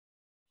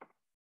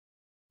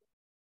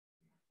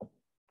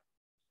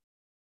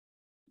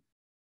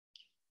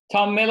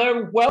Tom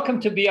Miller,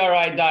 welcome to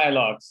BRI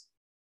Dialogues.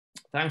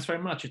 Thanks very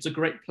much. It's a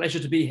great pleasure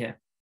to be here.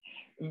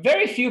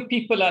 Very few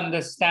people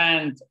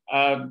understand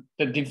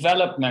the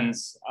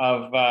developments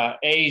of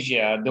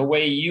Asia, the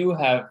way you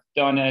have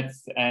done it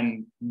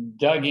and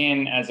dug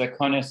in as a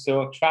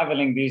connoisseur,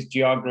 traveling these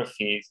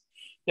geographies.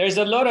 There's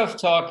a lot of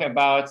talk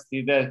about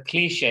the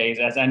cliches,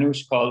 as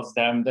Anush calls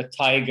them, the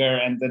tiger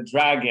and the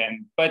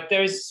dragon, but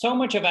there's so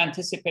much of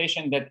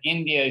anticipation that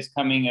India is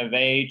coming of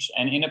age.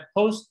 And in a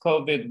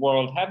post-COVID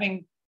world,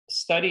 having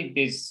studied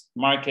these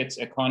markets,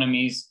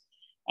 economies,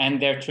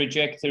 and their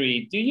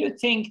trajectory, do you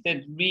think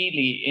that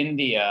really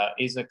India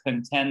is a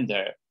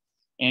contender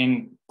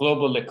in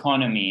global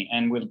economy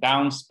and will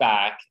bounce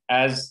back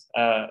as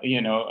a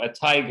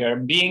tiger,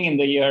 being in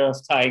the year of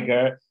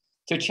tiger,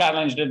 to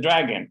challenge the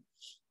dragon?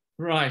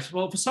 Right.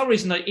 Well, for some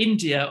reason,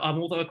 India,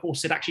 although of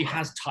course it actually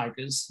has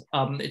tigers,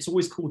 it's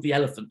always called the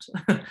elephant.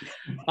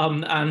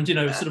 And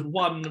sort of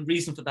one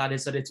reason for that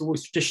is that it's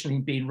always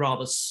traditionally been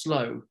rather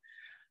slow.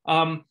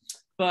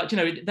 But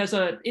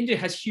India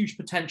has huge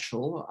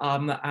potential,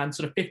 and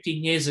sort of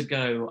 15 years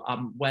ago,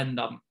 when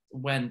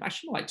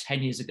actually like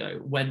 10 years ago,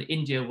 when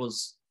India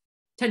was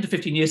 10 to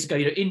 15 years ago,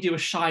 India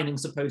was shining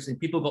supposedly.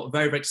 People got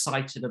very, very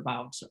excited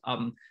about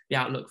the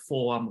outlook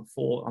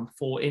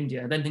for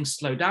India. And then things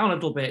slowed down a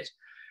little bit,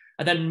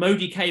 and then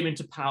Modi came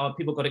into power.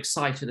 People got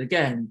excited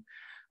again.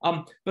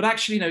 But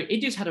actually,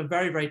 India's had a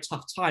very, very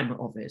tough time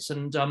of it,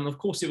 and of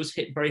course, it was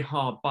hit very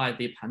hard by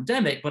the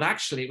pandemic. But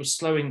actually, it was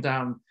slowing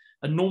down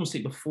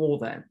enormously before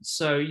then.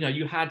 So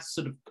you had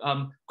sort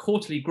of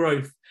quarterly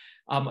growth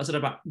was at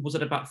about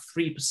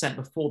 3%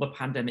 before the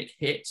pandemic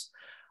hit,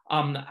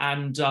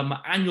 and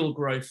annual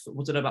growth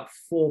was at about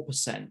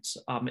 4%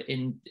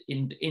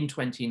 in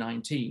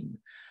 2019,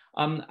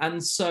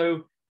 and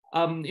so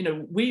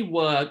we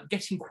were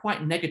getting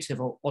quite negative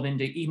on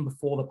India even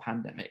before the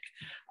pandemic,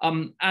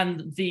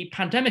 and the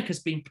pandemic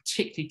has been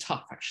particularly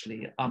tough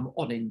actually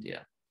on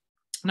India.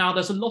 Now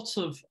there's a lot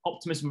of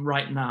optimism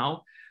right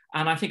now.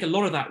 And I think a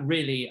lot of that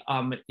really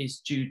is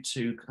due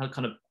to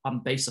kind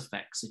of base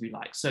effects, if you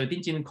like. So the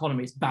Indian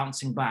economy is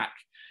bouncing back.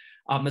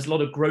 There's a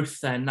lot of growth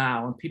there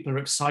now, and people are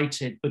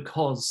excited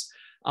because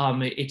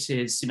it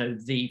is,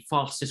 the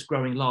fastest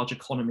growing large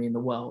economy in the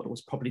world, or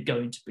was probably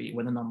going to be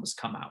when the numbers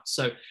come out.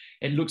 So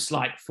it looks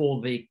like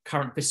for the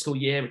current fiscal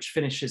year, which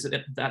finishes at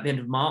the end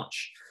of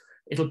March,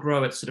 it'll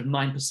grow at sort of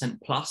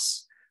 9%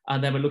 plus.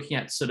 And then we're looking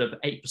at sort of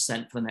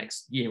 8% for the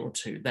next year or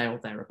two, there or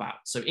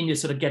thereabouts. So India's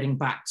sort of getting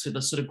back to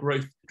the sort of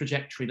growth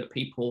trajectory that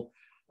people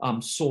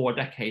saw a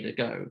decade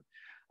ago.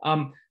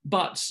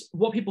 But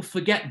what people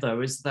forget, though,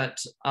 is that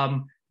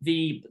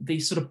the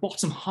sort of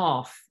bottom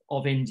half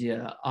of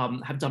India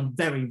have done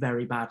very,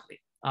 very badly.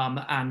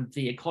 And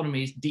the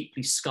economy is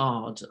deeply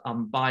scarred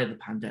by the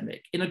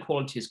pandemic.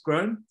 Inequality has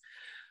grown.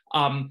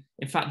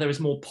 In fact, there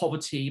is more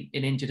poverty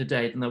in India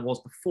today than there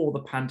was before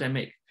the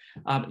pandemic.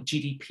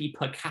 GDP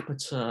per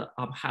capita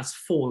has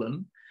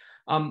fallen,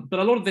 but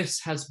a lot of this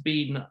has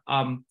been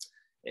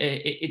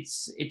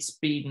it's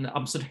been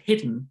sort of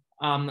hidden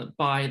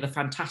by the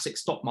fantastic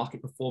stock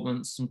market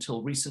performance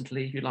until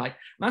recently, if you like.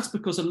 And that's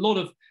because a lot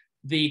of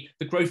the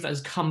growth that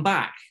has come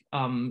back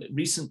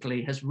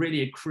recently has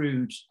really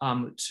accrued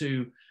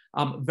to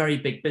very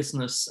big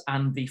business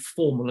and the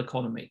formal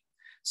economy.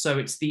 So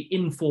it's the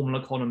informal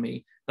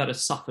economy that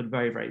has suffered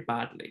very, very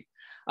badly.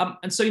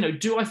 And so,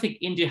 do I think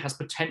India has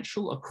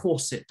potential? Of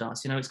course it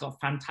does. It's got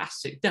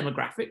fantastic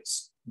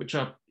demographics, which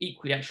are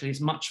equally actually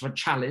as much of a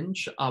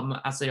challenge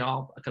as they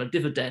are a kind of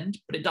dividend,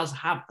 but it does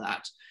have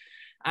that.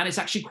 And it's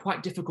actually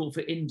quite difficult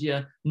for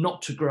India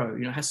not to grow.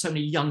 It has so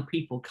many young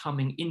people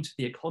coming into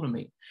the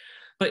economy.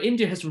 But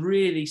India has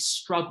really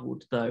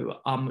struggled, though,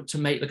 to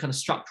make the kind of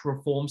structural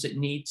reforms it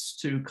needs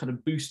to kind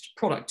of boost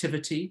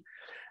productivity.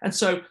 And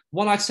so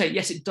while I'd say,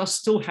 yes, it does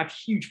still have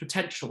huge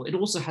potential, it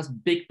also has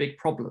big, big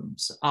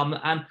problems.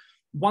 And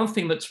one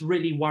thing that's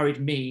really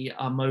worried me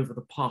over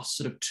the past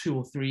sort of 2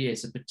 or 3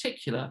 years in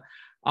particular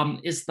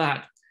is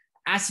that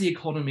as the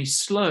economy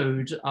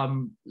slowed,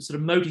 sort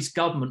of Modi's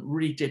government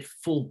really did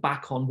fall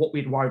back on what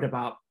we'd worried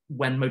about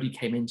when Modi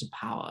came into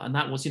power. And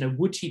that was,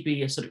 would he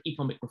be a sort of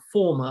economic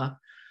reformer?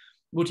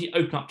 Would he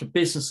open up to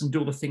business and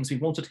do all the things we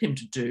wanted him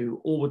to do?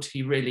 Or would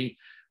he really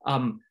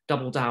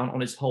double down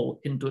on his whole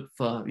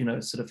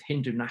Hindutva, sort of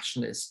Hindu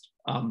nationalist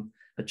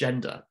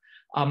agenda?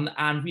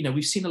 And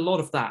we've seen a lot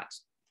of that.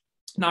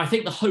 Now, I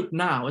think the hope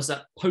now is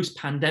that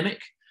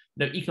post-pandemic,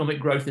 economic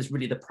growth is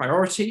really the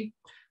priority.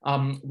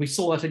 We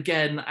saw that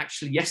again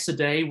actually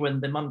yesterday when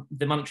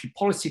the Monetary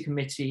Policy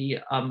Committee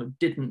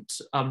didn't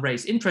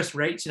raise interest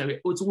rates.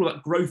 It's all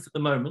about growth at the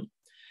moment.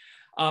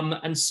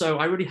 And so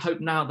I really hope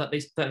now that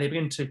they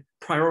begin to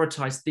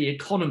prioritize the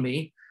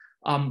economy,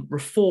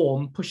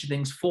 reform, pushing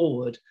things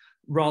forward,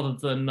 rather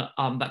than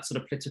that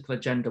sort of political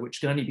agenda, which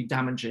can only be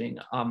damaging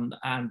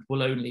and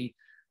will only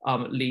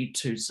lead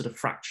to sort of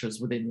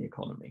fractures within the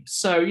economy.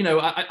 So,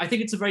 I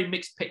think it's a very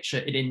mixed picture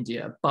in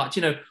India, but,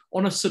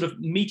 on a sort of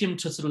medium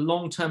to sort of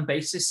long-term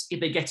basis, if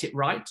they get it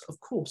right, of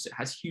course, it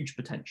has huge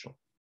potential.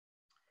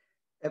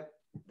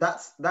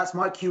 That's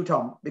my cue,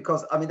 Tom,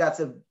 because I mean that's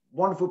a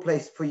wonderful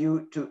place for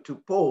you to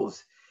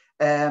pause.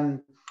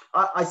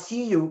 I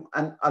see you,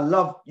 and I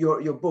love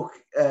your book,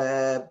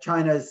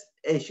 China's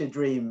Asia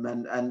Dream,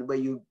 and where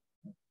you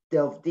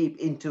delve deep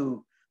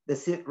into the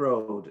Silk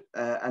Road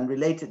and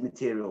related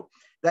material.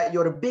 That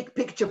you're a big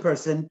picture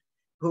person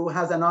who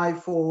has an eye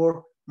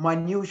for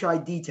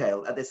minutiae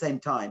detail at the same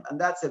time, and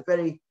that's a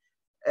very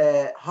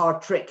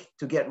hard trick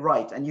to get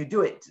right, and you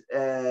do it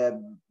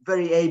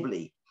very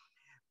ably.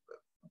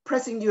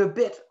 Pressing you a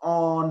bit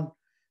on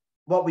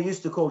what we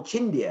used to call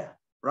Chindia,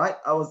 right?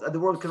 I was at the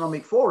World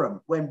Economic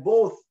Forum when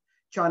both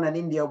China and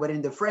India were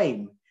in the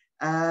frame,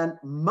 and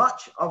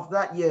much of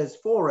that year's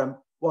forum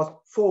was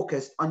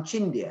focused on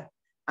Chindia,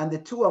 and the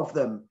two of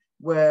them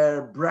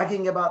were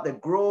bragging about the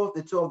growth,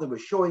 the two of them were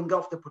showing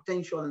off the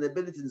potential and the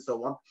abilities and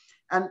so on,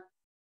 and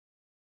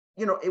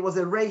you know, it was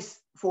a race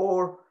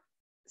for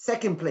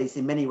second place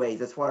in many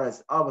ways as far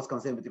as I was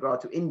concerned with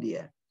regard to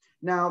India.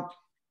 Now,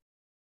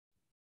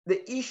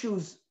 the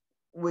issues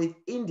with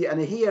India, and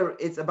here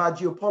it's about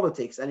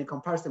geopolitics and in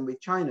comparison with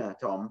China,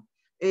 Tom,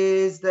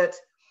 is that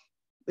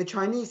the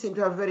Chinese seem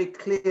to have a very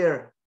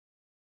clear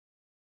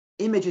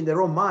image in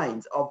their own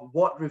minds of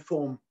what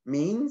reform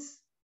means,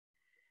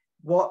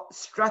 what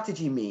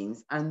strategy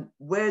means, and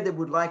where they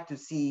would like to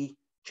see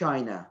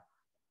China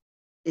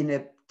in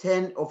a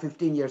 10 or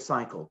 15-year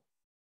cycle.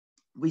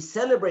 We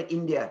celebrate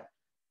India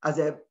as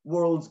a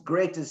world's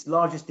greatest,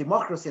 largest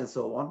democracy and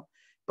so on,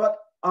 but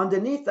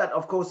underneath that,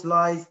 of course,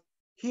 lies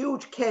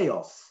huge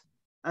chaos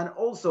and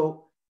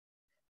also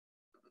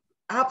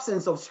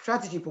absence of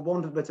strategy, for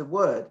want of a better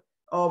word,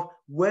 of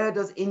where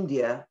does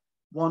India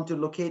want to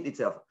locate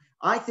itself.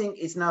 I think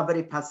it's now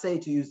very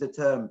passé to use the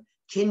term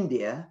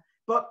Chindia,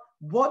 but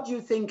what do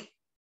you think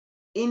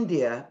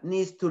India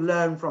needs to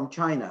learn from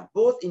China,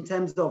 both in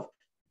terms of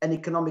an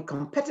economic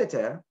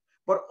competitor,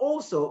 but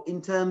also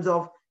in terms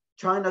of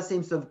China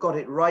seems to have got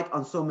it right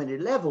on so many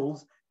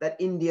levels that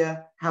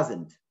India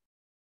hasn't?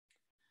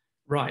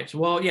 Right.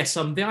 Well, yes.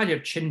 The idea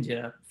of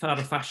Chindia fell out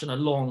of fashion a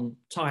long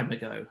time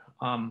ago,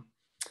 and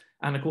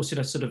of course,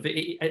 sort of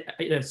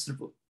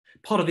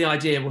part of the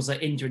idea was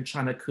that India and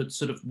China could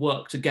sort of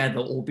work together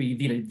or be,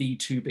 the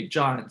two big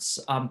giants,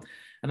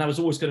 and that was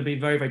always going to be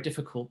very, very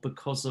difficult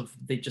because of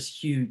the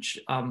just huge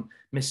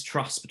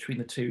mistrust between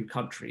the two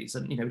countries.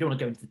 And we don't want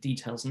to go into the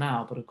details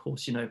now, but of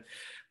course,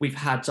 we've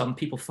had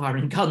people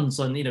firing guns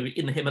on,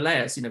 in the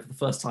Himalayas, for the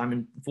first time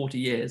in 40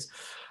 years.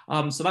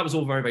 So that was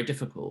all very, very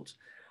difficult.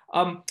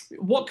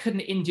 What can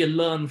India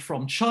learn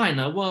from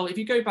China? Well, if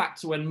you go back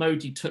to when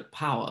Modi took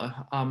power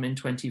in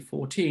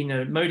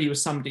 2014, Modi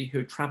was somebody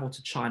who traveled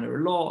to China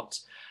a lot.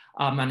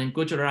 And in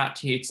Gujarat,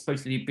 he had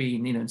supposedly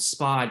been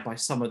inspired by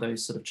some of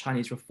those sort of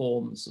Chinese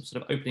reforms of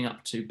sort of opening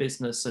up to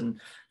business and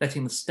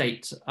letting the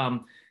state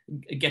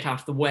get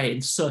out of the way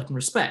in certain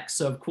respects.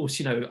 So, of course,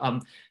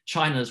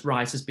 China's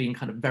rise has been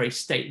kind of very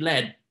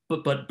state-led.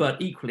 But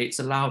equally, it's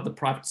allowed the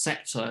private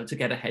sector to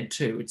get ahead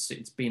too.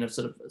 It's been a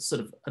sort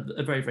of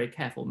a very, very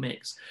careful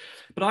mix.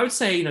 But I would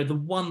say, the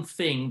one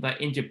thing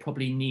that India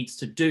probably needs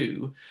to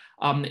do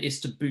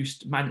is to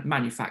boost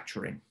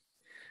manufacturing.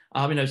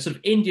 If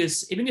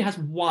India has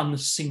one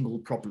single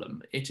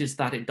problem, it is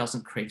that it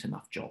doesn't create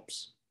enough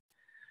jobs.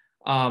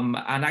 And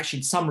actually,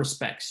 in some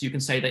respects, you can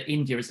say that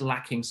India is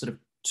lacking sort of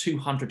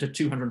 200 to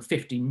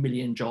 250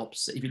 million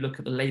jobs. If you look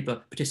at the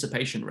labour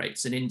participation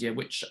rates in India,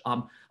 which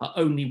are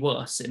only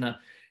worse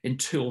in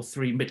 2 or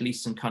 3 Middle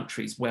Eastern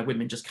countries where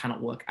women just cannot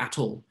work at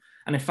all.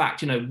 And in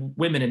fact,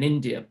 women in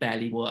India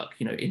barely work,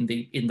 in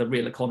the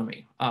real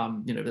economy.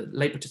 The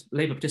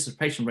labour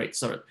participation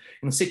rates are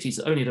in the cities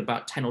only at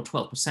about 10 or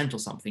 12% or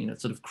something,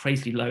 sort of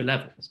crazily low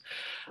levels.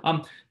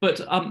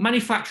 But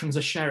manufacturing as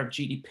a share of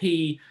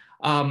GDP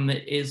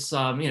is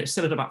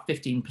still at about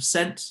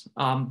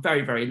 15%,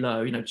 very, very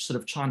low. Sort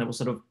of China was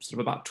sort of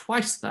about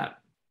twice that.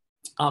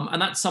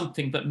 And that's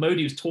something that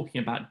Modi was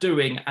talking about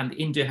doing, and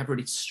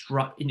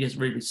India's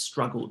really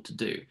struggled to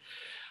do.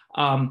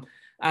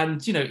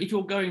 And if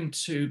you're going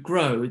to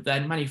grow,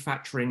 then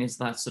manufacturing is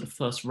that sort of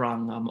first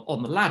rung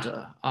on the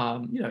ladder.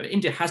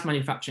 India has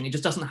manufacturing; it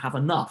just doesn't have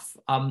enough,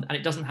 and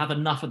it doesn't have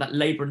enough of that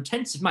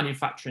labor-intensive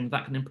manufacturing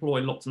that can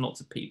employ lots and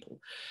lots of people.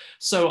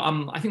 So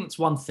I think that's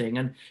one thing.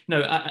 And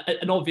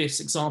an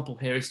obvious example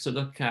here is to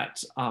look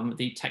at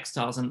the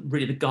textiles and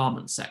really the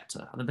garment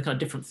sector, and they're kind of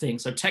different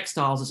things. So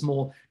textiles is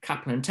more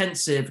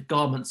capital-intensive;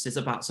 garments is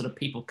about sort of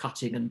people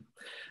cutting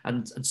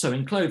and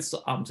sewing clothes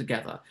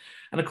together.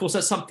 And of course,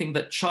 that's something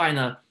that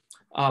China,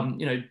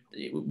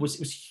 it was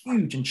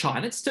huge in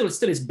China. It still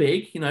is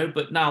big,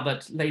 but now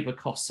that labor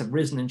costs have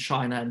risen in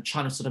China and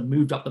China sort of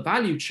moved up the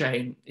value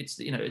chain,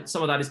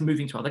 some of that is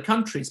moving to other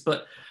countries.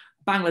 But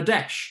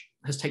Bangladesh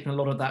has taken a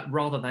lot of that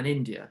rather than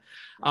India.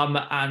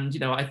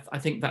 I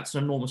think that's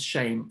an enormous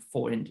shame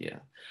for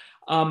India.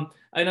 And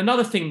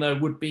another thing, though,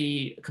 would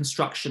be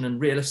construction and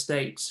real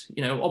estate.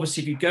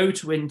 Obviously, if you go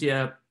to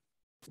India,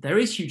 there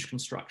is huge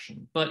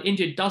construction, but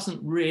India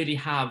doesn't really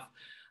have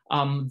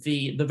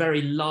the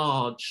very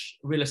large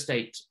real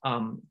estate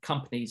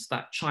companies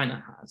that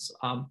China has.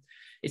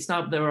 It's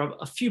now, there are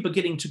a few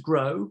beginning to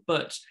grow,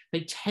 but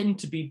they tend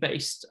to be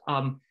based,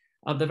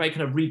 they're very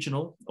kind of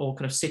regional or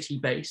kind of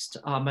city-based.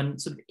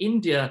 And sort of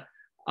India,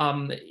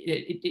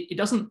 it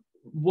doesn't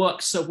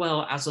work so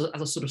well as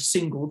a sort of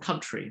single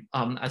country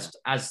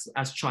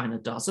as China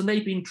does. And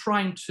they've been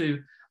trying to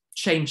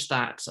change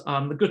that.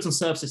 The goods and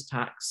services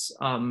tax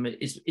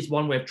is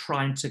one way of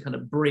trying to kind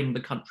of bring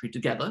the country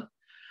together.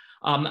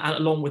 And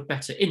along with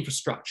better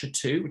infrastructure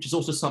too, which is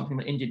also something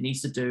that India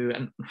needs to do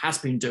and has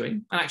been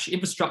doing. And actually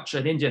infrastructure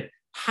in India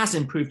has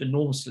improved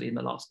enormously in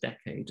the last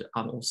decade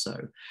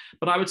also.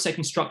 But I would say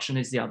construction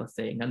is the other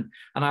thing. And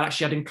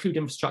I'd include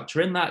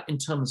infrastructure in that in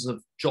terms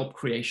of job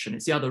creation.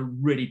 It's the other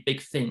really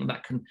big thing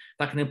that can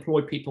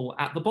employ people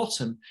at the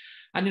bottom.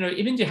 And,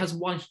 if India has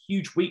one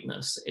huge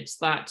weakness, it's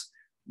that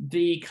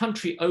the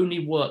country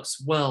only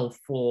works well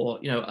for,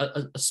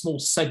 a small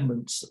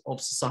segment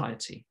of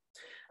society.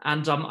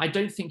 And I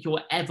don't think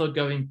you're ever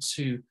going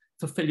to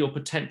fulfill your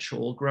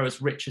potential or grow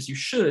as rich as you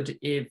should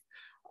if,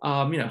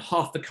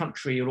 half the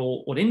country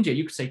or India,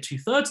 you could say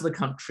 2/3 of the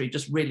country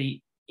just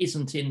really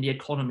isn't in the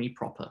economy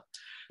proper.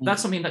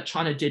 That's something that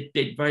China did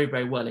very,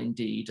 very well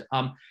indeed.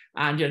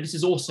 And this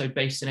is also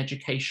based in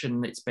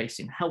education. It's based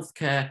in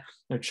healthcare.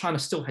 China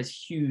still has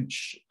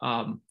huge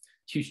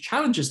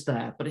challenges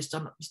there, but it's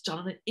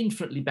done an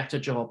infinitely better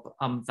job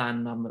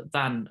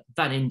than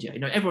India.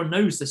 Everyone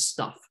knows this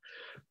stuff,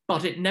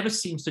 but it never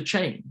seems to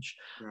change.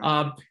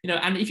 Right.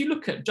 And if you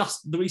look at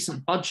just the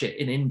recent budget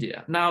in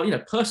India, now,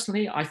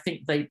 personally, I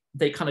think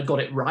they kind of got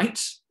it right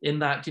in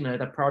that,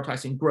 they're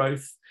prioritizing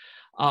growth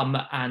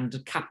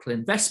and capital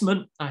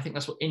investment. I think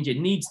that's what India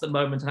needs at the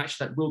moment, and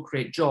actually that will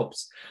create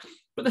jobs.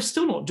 But they're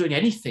still not doing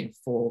anything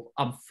for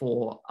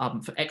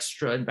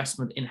extra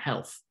investment in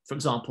health, for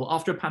example,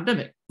 after a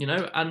pandemic,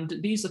 and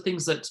these are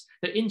things that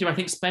India, I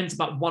think, spends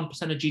about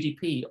 1% of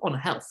GDP on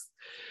health.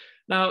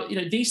 Now,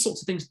 these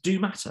sorts of things do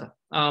matter.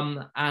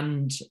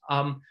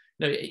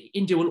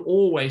 India will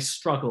always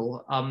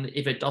struggle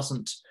if it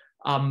doesn't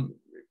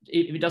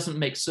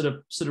make sort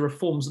of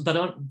reforms that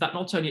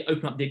not only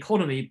open up the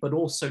economy, but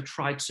also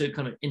try to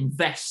kind of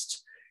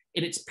invest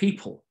in its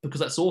people, because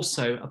that's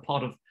also a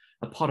part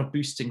of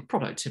boosting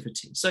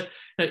productivity. So,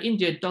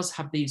 India does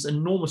have these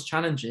enormous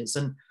challenges,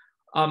 and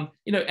and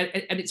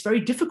it's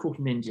very difficult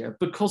in India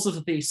because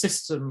of the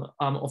system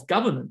of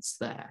governance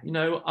there.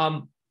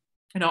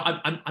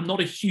 I'm not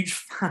a huge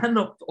fan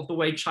of the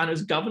way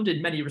China's governed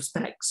in many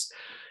respects.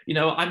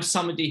 I'm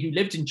somebody who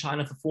lived in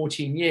China for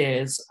 14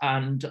 years,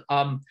 and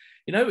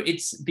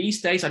it's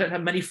these days I don't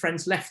have many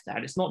friends left there.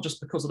 And it's not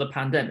just because of the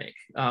pandemic.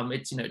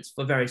 It's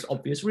for various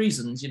obvious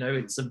reasons.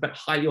 It's a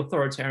highly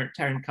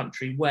authoritarian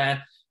country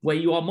where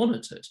you are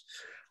monitored.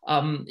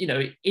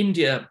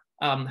 India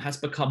has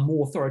become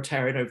more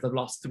authoritarian over the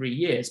last 3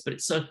 years, but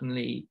it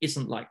certainly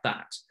isn't like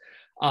that.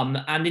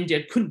 And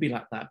India couldn't be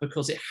like that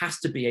because it has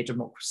to be a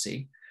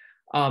democracy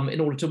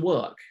in order to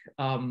work.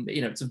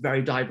 It's a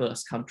very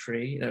diverse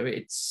country.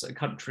 It's a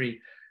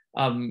country,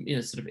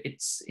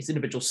 its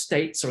individual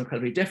states are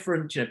incredibly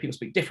different. People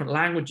speak different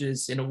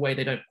languages in a way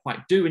they don't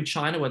quite do in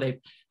China, where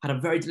they've had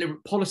a very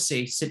deliberate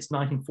policy since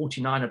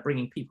 1949 of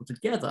bringing people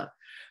together.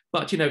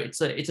 But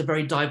it's a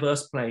very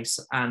diverse place,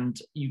 and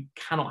you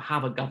cannot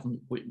have a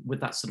government with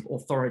that sort of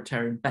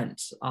authoritarian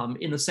bent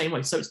in the same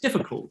way. So it's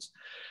difficult.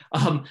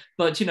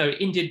 But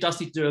India does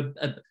need to do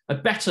a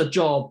better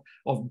job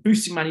of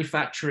boosting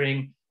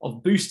manufacturing,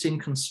 of boosting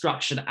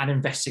construction, and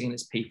investing in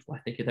its people. I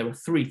think there were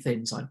 3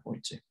 things I'd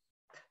point to.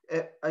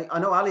 I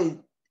know Ali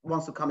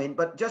wants to come in,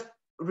 but just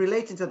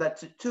relating to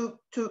that, two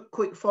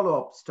quick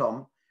follow-ups,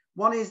 Tom.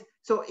 One is,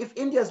 so if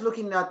India is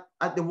looking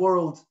at the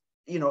world,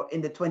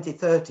 in the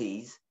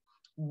 2030s,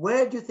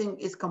 where do you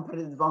think its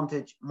competitive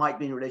advantage might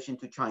be in relation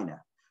to China?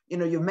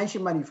 You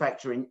mentioned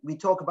manufacturing. We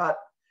talk about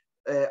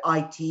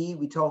IT,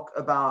 we talk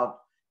about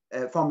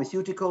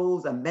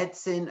pharmaceuticals and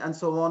medicine and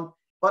so on.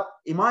 But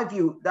in my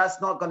view, that's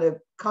not going to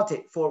cut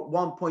it for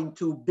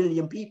 1.2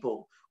 billion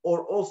people,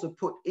 or also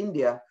put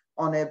India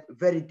on a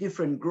very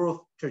different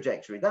growth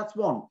trajectory. That's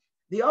one.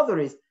 The other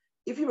is,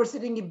 if you were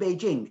sitting in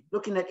Beijing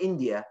looking at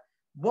India,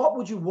 what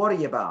would you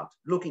worry about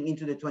looking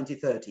into the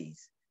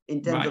 2030s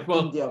in terms of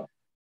India?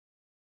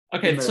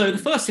 Okay, so the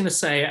first thing to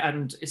say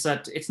is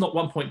that it's not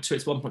 1.2,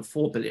 it's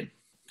 1.4 billion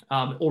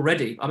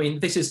already. I mean,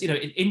 this is,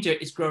 India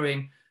is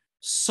growing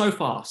so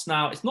fast.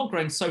 Now, it's not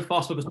growing so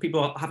fast because people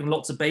are having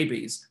lots of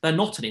babies. They're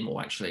not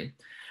anymore, actually.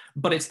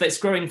 But it's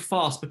growing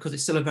fast because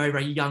it's still a very,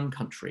 very young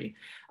country.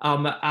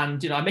 And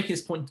I'm making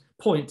this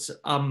point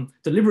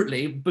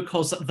deliberately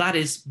because that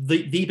is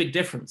the big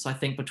difference, I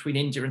think, between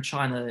India and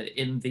China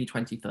in the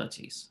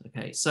 2030s.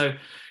 Okay, so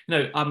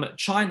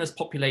China's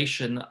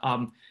population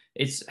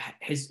is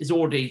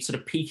already sort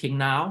of peaking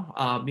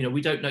now.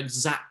 We don't know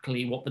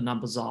exactly what the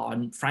numbers are,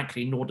 and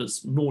frankly, nor does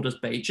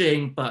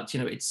Beijing. But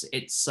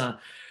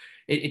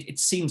it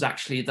seems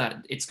actually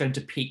that it's going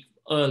to peak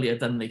earlier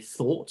than they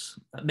thought,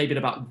 maybe at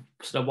about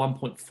sort of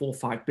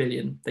 1.45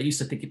 billion. They used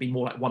to think it'd be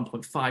more like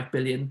 1.5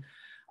 billion.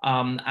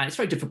 And it's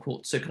very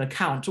difficult to kind of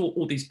count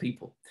all these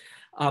people.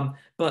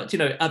 But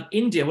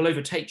India will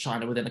overtake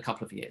China within a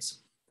couple of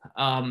years.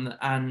 and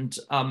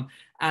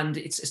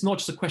it's not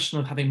just a question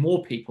of having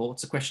more people;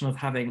 it's a question of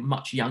having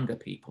much younger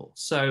people.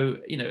 So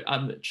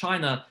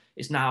China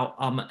is now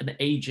an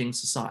aging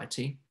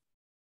society.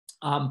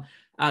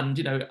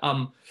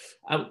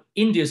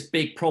 India's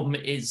big problem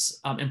is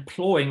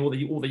employing all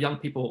the young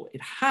people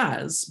it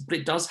has, but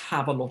it does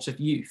have a lot of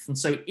youth. And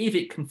so if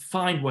it can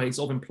find ways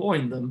of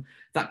employing them,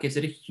 that gives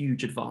it a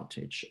huge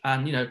advantage.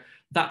 And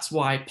that's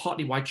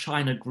partly why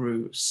China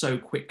grew so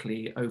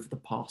quickly over the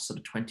past sort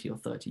of 20 or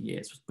 30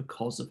 years, was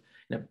because of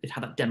it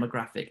had that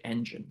demographic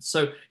engine.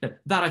 So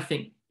that, I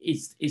think,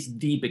 is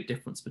the big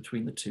difference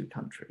between the two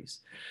countries.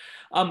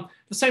 At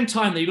the same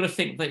time, you've got to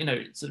think that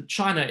sort of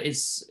China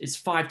is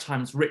 5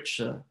 times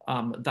richer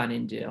than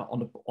India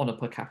on a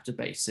per capita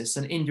basis,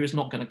 and India is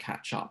not going to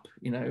catch up.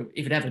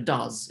 If it ever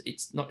does,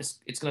 it's going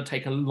to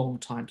take a long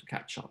time to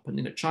catch up.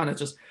 And China's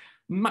just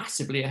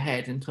massively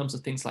ahead in terms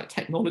of things like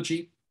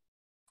technology.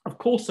 Of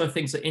course, there are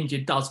things that India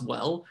does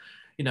well.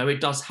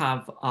 It does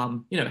have,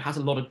 it has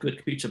a lot of good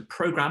computer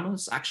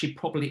programmers, actually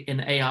probably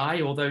in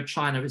AI, although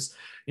China is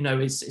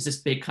this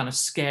big kind of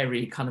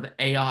scary kind of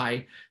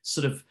AI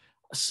sort of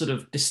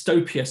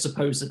dystopia,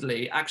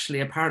 supposedly.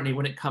 Actually, apparently,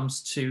 when it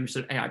comes to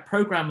sort of AI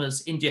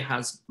programmers, India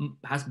has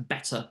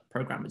better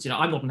programmers.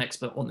 I'm not an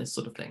expert on this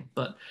sort of thing,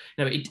 but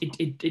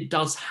it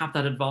does have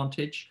that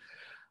advantage.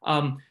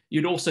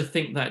 You'd also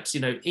think that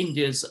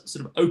India's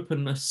sort of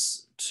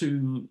openness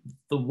to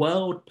the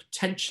world,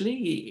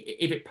 potentially,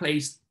 if it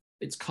plays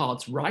its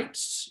cards right,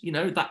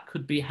 that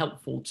could be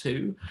helpful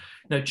too.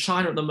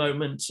 China at the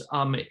moment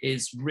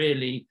is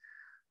really,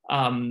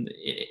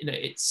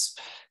 it's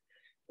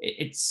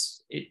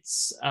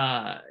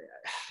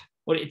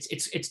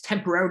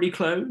temporarily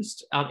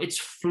closed. It's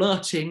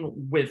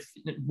flirting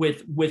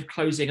with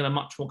closing in a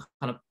much more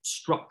kind of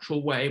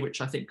structural way,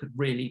 which I think could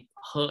really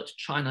hurt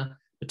China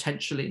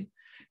potentially.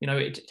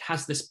 It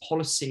has this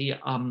policy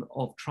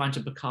of trying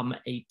to become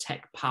a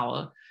tech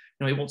power.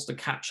 It wants to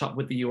catch up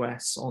with the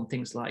US on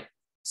things like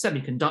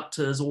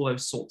semiconductors, all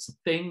those sorts of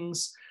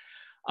things.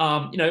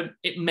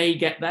 It may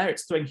get there.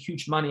 It's throwing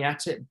huge money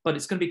at it, but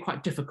it's going to be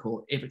quite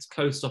difficult if it's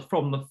closed off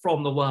from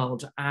the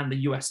world, and the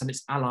US and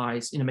its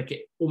allies, make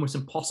it almost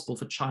impossible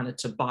for China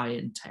to buy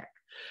in tech.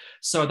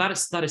 So that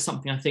is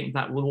something I think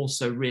that will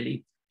also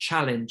really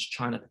challenge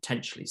China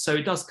potentially. So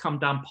it does come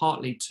down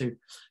partly to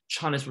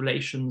China's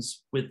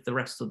relations with the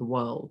rest of the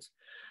world.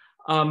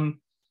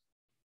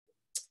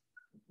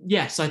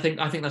 Yes, I think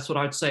that's what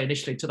I would say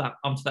initially to that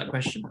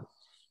question.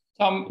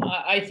 Tom,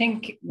 I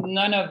think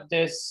none of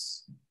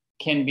this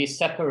can be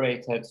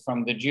separated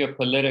from the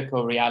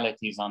geopolitical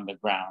realities on the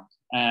ground.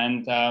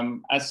 And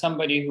as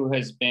somebody who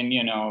has been,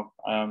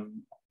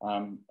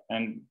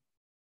 and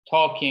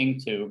talking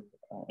to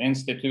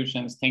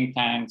institutions, think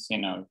tanks,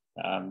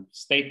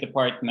 State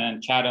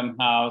Department, Chatham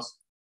House,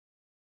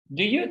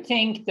 do you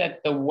think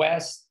that the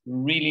West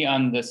really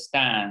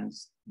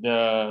understands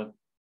the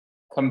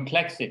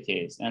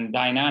complexities and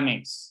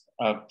dynamics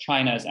of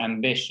China's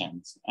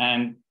ambitions?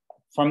 And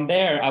from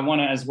there, I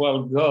want to as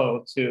well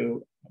go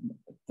to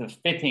the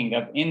fitting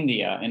of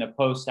India in a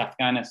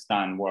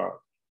post-Afghanistan world.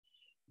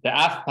 The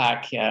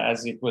AFPAC,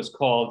 as it was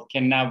called,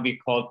 can now be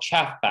called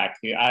CHAFPAC.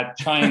 You add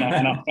China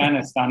and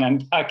Afghanistan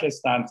and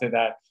Pakistan to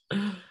that.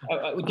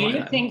 Do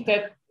you think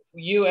that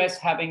US,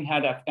 having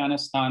had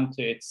Afghanistan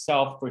to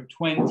itself for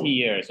 20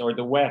 years, or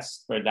the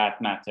West for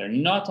that matter,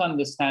 not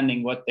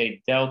understanding what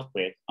they dealt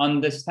with,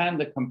 understand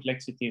the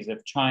complexities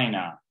of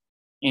China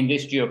in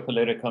this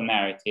geopolitical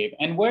narrative?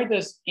 And where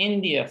does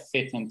India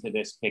fit into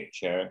this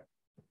picture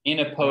in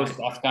a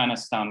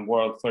post-Afghanistan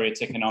world for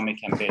its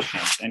economic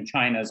ambitions, and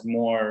China's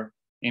more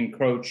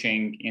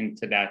encroaching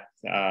into that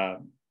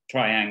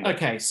triangle?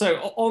 Okay,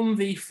 so on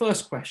the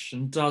first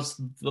question, does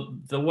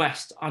the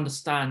West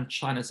understand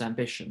China's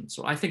ambitions?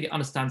 Well, I think it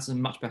understands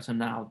them much better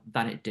now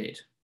than it did.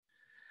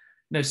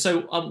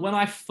 So when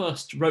I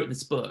first wrote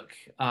this book,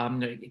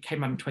 it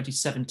came out in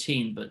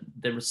 2017, but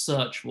the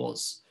research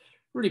was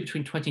really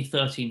between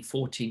 2013,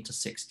 14 to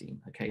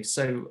 16. Okay,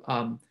 so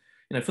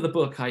for the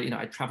book,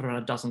 I traveled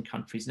around a dozen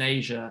countries in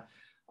Asia,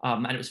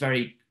 and it was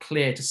very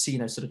clear to see,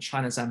 sort of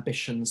China's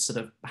ambitions sort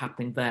of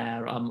happening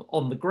there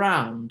on the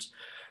ground.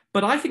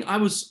 But I think I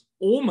was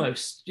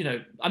almost,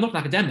 I'm not an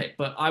academic,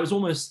 but I was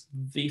almost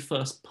the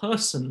first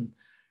person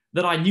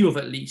that I knew of,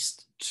 at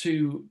least,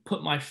 to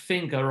put my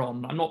finger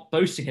on, I'm not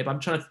boasting here, but I'm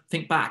trying to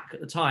think back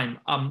at the time,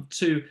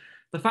 to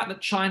the fact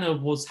that China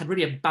had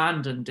really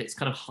abandoned its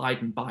kind of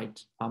hide and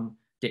bite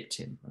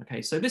dictum.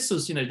 Okay, so this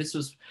was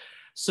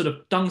sort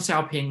of Deng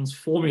Xiaoping's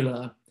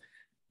formula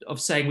of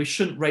saying we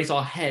shouldn't raise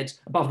our head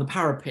above the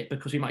parapet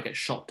because we might get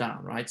shot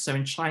down, right? So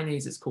in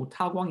Chinese, it's called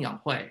Tao Guang Yang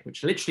Hui,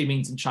 which literally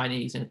means in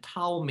Chinese,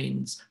 Tao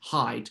means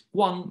hide,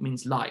 Guang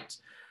means light,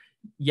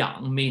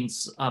 Yang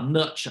means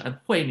nurture, and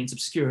Hui means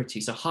obscurity.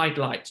 So hide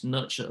light,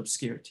 nurture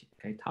obscurity.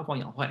 Okay, Tao Guang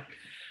Yang Hui.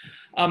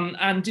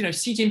 And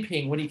Xi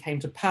Jinping, when he came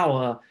to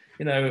power,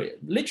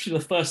 literally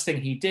the first thing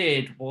he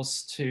did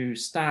was to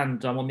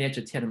stand on the edge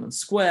of Tiananmen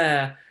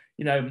Square,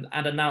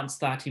 and announced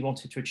that he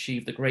wanted to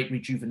achieve the great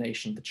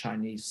rejuvenation of the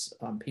Chinese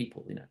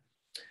people,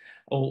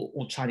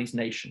 or Chinese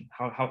nation,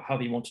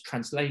 however you want to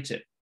translate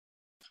it.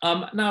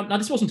 Now,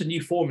 this wasn't a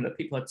new formula.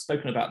 People had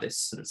spoken about this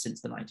sort of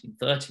since the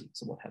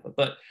 1930s or whatever.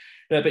 But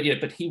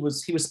he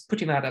was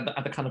putting that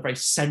at the kind of very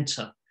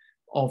centre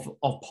of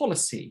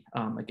policy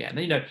again.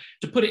 And,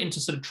 to put it into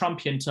sort of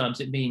Trumpian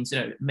terms, it means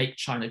make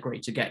China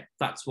great again.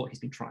 That's what he's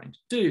been trying to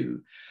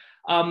do.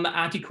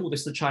 And he called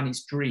this the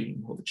Chinese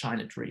dream or the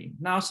China dream.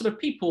 Now, sort of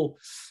people,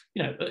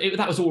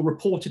 that was all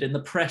reported in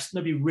the press.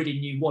 Nobody really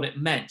knew what it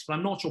meant, but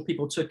I'm not sure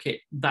people took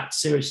it that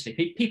seriously.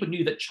 People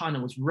knew that China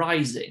was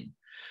rising,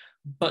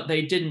 but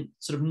they didn't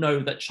sort of know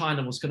that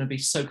China was going to be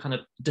so kind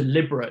of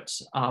deliberate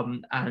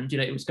and,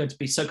 it was going to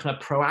be so kind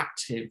of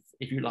proactive,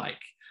 if you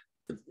like,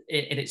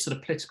 in its sort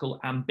of political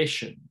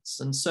ambitions.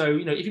 And so,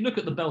 if you look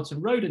at the Belt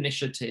and Road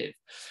Initiative,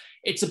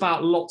 it's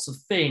about lots of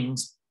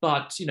things,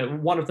 but,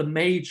 one of the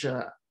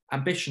major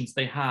ambitions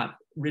they have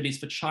really is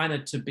for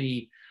China to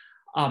be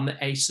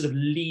a sort of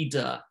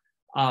leader,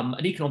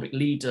 an economic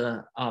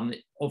leader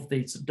of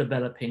the sort of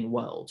developing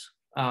world.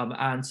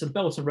 And so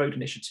Belt and Road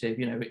Initiative,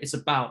 it's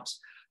about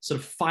sort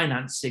of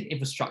financing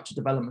infrastructure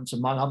development,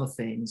 among other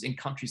things, in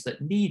countries that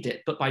need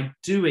it. But by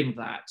doing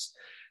that,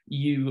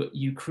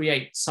 you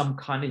create some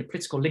kind of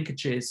political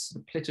linkages,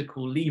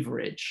 political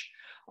leverage,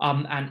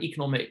 and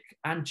economic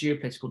and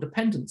geopolitical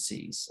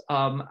dependencies.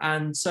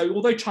 And so,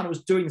 although China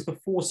was doing this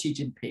before Xi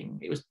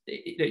Jinping,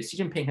 Xi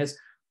Jinping has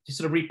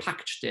sort of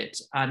repackaged it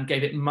and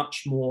gave it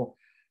much more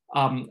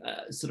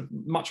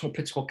much more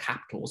political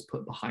capital was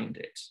put behind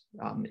it,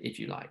 if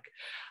you like.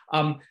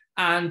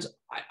 And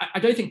I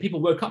don't think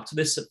people woke up to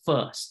this at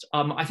first.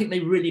 I think they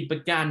really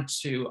began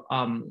to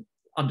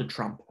under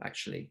Trump,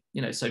 actually.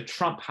 So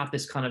Trump had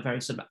this kind of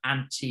very sort of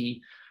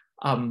anti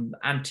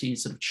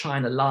sort of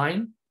China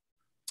line.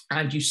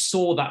 And you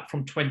saw that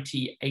from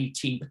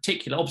 2018 in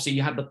particular. Obviously,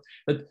 you had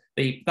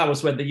that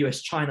was when the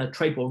US-China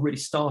trade war really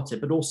started,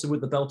 but also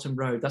with the Belt and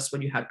Road, that's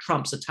when you had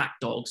Trump's attack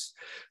dogs.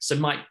 So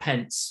Mike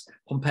Pence,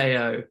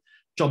 Pompeo,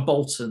 John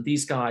Bolton,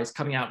 these guys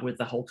coming out with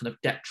the whole kind of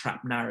debt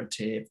trap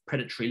narrative,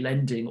 predatory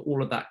lending,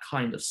 all of that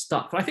kind of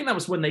stuff. And I think that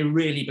was when they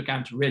really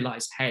began to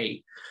realize,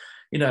 hey,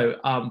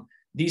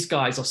 these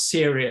guys are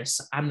serious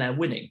and they're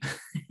winning.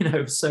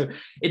 So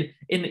in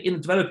the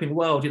developing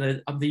world,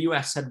 the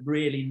US had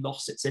really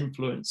lost its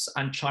influence,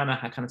 and China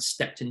had kind of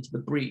stepped into the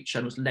breach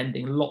and was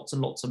lending lots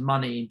and lots of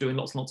money, doing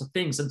lots and lots of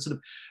things, and sort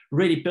of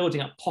really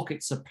building up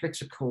pockets of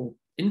political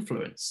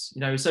influence.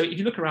 So if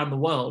you look around the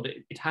world,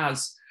 it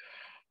has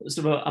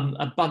sort of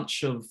a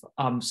bunch of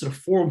sort of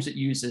forums it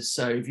uses.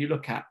 So if you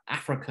look at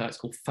Africa, it's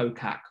called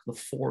FOCAC, the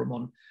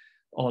Forum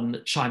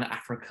on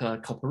China-Africa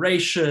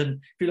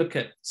cooperation. If you look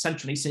at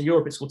Central and Eastern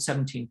Europe, it's called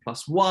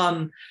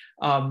 17+1.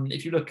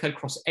 If you look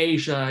across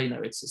Asia,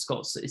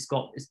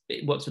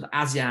 it works with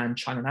ASEAN,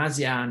 China and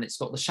ASEAN. It's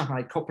got the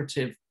Shanghai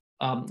Cooperative,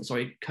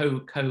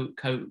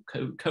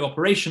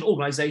 cooperation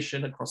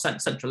organization across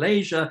Central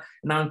Asia,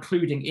 now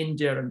including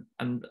India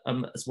and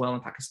as well,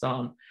 and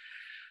Pakistan.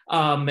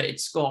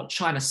 It's got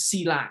China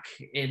CELAC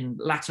in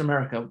Latin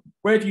America.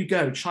 Wherever you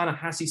go, China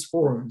has these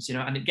forums,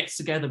 and it gets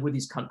together with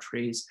these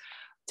countries,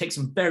 takes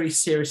them very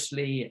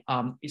seriously.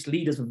 Its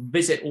leaders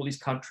visit all these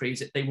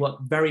countries. They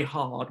work very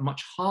hard,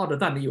 much harder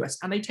than the US,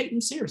 and they take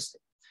them seriously.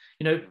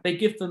 They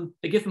give them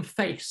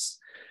face.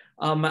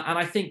 And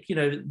I think,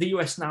 the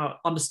US now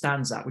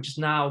understands that, which is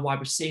now why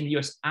we're seeing the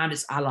US and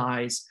its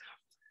allies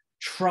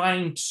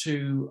trying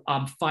to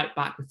fight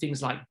back with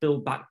things like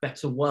Build Back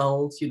Better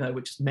World,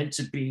 which is meant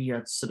to be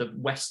a sort of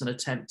Western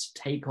attempt to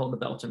take on the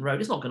Belt and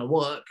Road. It's not going to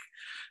work.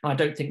 And I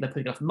don't think they're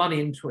putting enough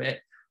money into it.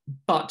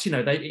 But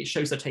it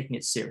shows they're taking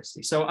it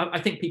seriously. So I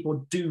think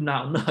people do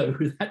now know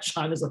that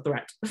China's a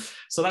threat.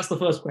 So that's the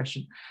first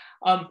question.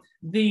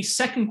 The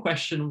second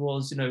question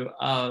was, talking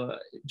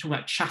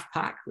about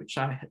chaff-pack, which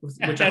I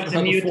that's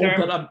a new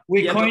term. But,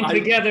 we coined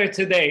together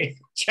today.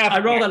 I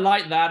rather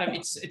like that.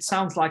 It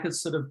sounds like a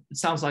sort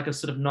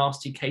of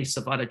nasty case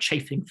of either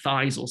chafing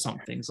thighs or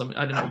something. So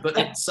I don't know, but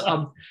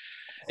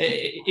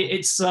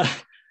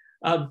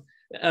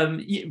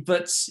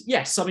but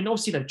yes,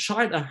 obviously,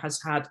 China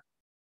has had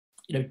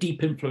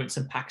deep influence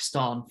in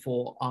Pakistan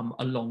for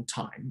a long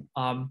time.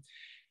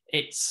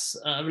 It's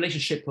a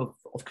relationship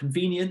of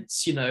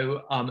convenience,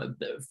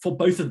 for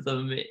both of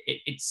them.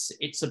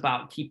 It's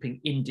about keeping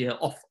India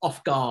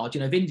off guard.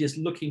 If India's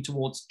looking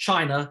towards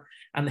China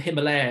and the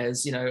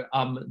Himalayas, then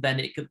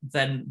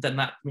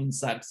that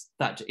means that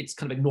it's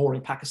kind of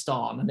ignoring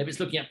Pakistan. And if it's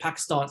looking at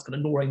Pakistan, it's kind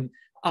of ignoring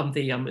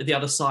the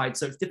other side.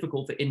 So it's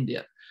difficult for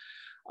India.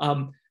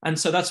 And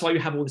so that's why you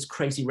have all this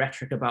crazy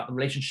rhetoric about the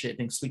relationship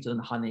being sweeter than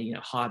honey,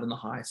 higher than the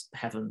highest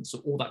heavens,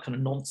 all that kind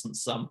of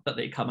nonsense that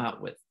they come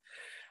out with.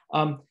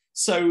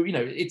 So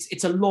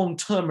it's a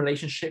long-term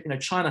relationship.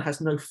 China has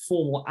no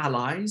formal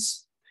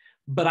allies,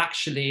 but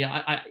actually,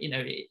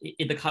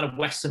 in the kind of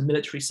Western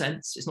military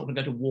sense, it's not going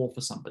to go to war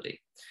for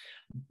somebody.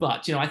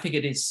 But I think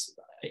it is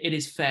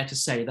fair to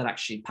say that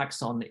actually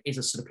Pakistan is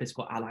a sort of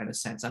political ally in a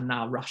sense, and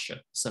now Russia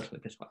is certainly a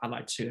political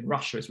ally too, and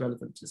Russia is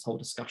relevant to this whole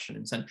discussion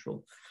in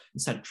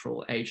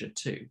Central Asia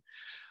too.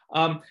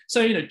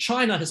 So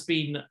China has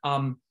been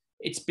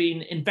it's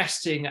been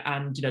investing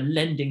and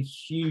lending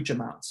huge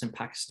amounts in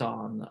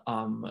Pakistan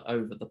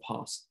over the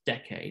past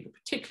decade,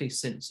 particularly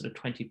since sort of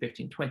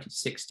 2015,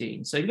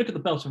 2016. So you look at the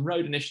Belt and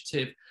Road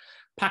Initiative,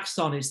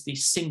 Pakistan is the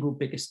single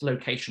biggest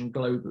location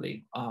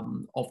globally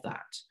of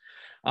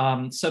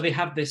that. So they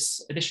have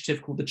this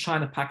initiative called the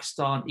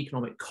China-Pakistan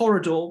Economic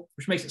Corridor,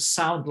 which makes it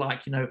sound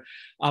like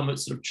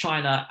it's sort of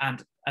China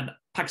and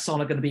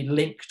Pakistan are going to be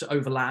linked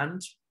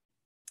overland.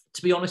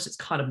 To be honest, it's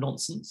kind of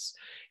nonsense.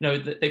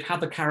 They've had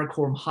the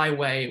Karakoram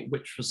Highway,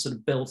 which was sort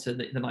of built in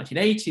the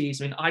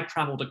 1980s. I mean, I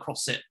traveled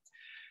across it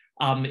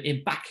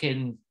back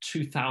in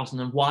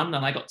 2001,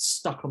 and I got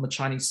stuck on the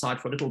Chinese side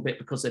for a little bit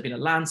because there'd been a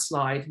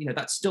landslide.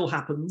 That still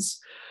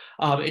happens.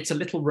 It's a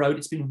little road.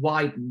 It's been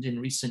widened in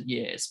recent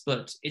years,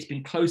 but it's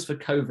been closed for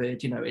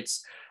COVID.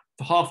 It's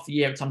for half the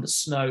year it's under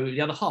snow.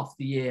 The other half of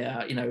the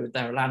year,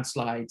 there are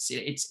landslides.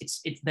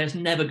 There's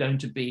never going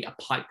to be a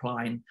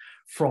pipeline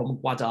from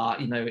Gwadar,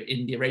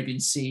 in the Arabian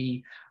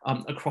Sea,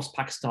 across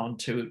Pakistan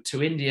to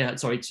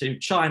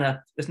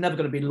China. There's never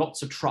going to be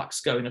lots of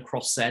trucks going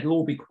across there. It'll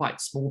all be quite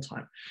small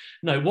time.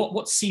 No,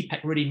 what CPEC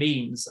really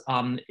means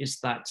is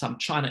that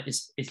China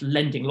is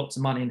lending lots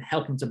of money and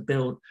helping to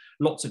build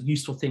lots of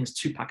useful things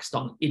to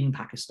Pakistan in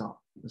Pakistan.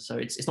 So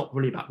it's not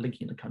really about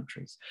linking the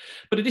countries,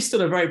 but it is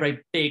still a very, very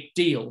big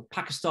deal.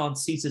 Pakistan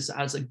sees this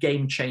as a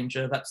game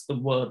changer. That's the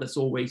word that's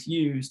always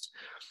used.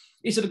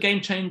 Is it a game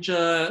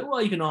changer?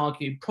 Well, you can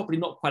argue probably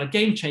not quite a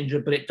game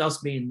changer, but it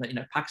does mean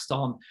that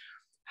Pakistan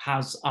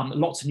has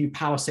lots of new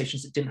power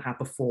stations it didn't have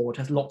before. It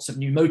has lots of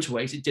new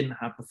motorways it didn't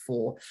have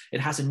before.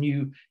 It has a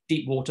new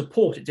deep water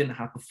port it didn't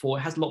have before.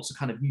 It has lots of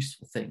kind of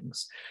useful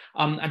things.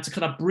 And to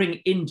kind of bring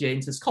India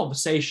into this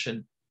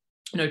conversation,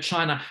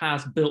 China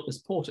has built this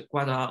port at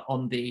Gwadar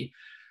on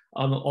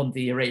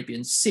the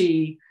Arabian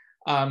Sea.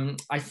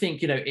 I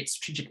think its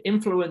strategic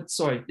influence,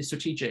 the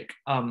strategic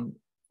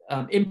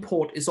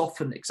import is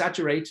often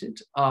exaggerated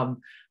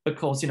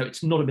because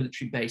it's not a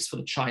military base for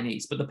the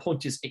Chinese, but the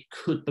point is it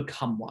could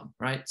become one,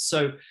 right?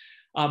 So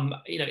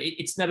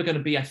it's never going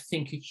to be, I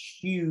think, a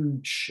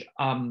huge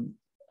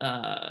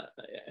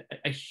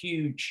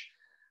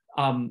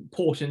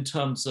port in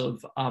terms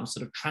of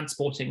sort of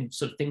transporting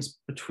sort of things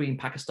between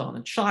Pakistan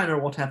and China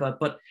or whatever,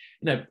 but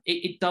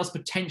it does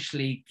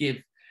potentially give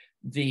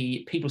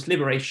the People's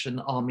Liberation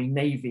Army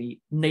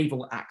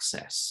naval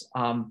access.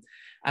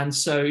 And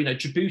so,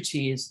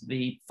 Djibouti is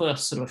the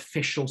first sort of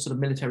official sort of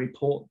military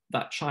port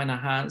that China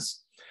has.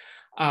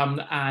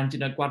 And,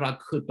 Gwadar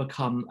could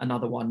become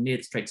another one near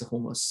the Straits of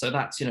Hormuz. So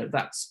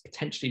that's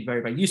potentially very,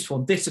 very useful.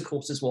 And this, of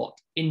course, is what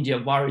India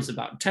worries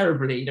about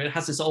terribly. It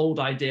has this old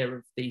idea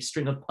of the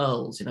string of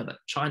pearls, that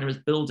China is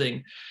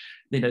building,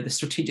 the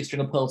strategic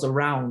string of pearls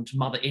around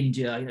Mother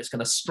India. It's going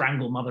to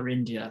strangle Mother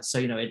India. So,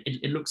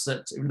 it looks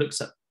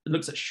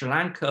at Sri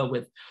Lanka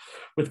with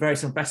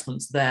various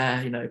investments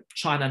there.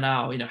 China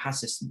now,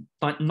 has this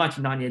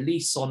 99-year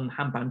lease on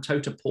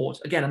Hambantota port.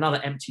 Again,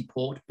 another empty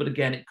port, but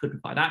again, it could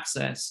provide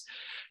access.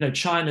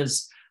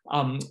 China's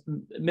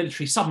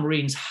military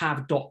submarines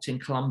have docked in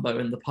Colombo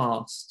in the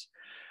past.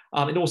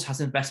 It also has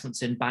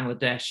investments in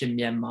Bangladesh, in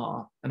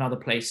Myanmar, and other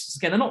places.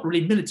 Again, they're not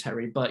really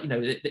military, but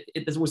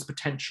there's always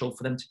potential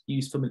for them to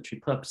use for military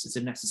purposes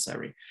if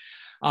necessary.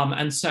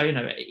 And so,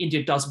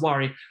 India does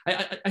worry.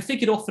 I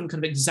think it often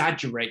kind of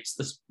exaggerates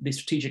the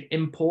strategic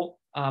import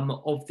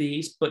of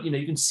these, but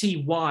you can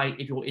see why,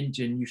 if you're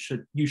Indian, you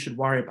should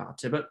worry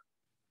about it. But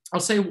I'll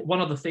say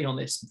one other thing on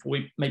this before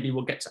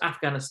we'll get to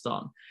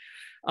Afghanistan.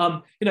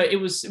 It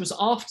was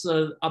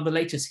after the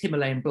latest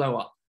Himalayan blow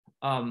up.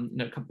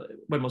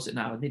 When was it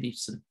now? Nearly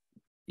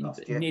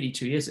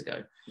 2 years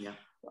ago. Yeah.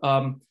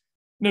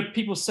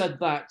 People said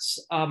that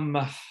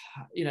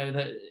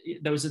that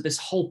there was this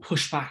whole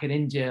pushback in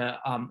India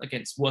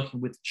against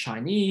working with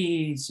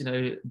Chinese.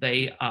 The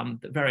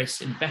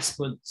various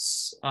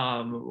investments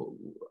were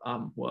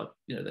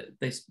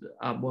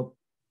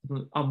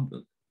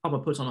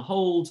put on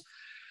hold,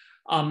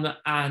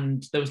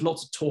 and there was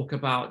lots of talk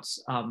about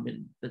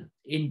that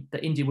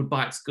India would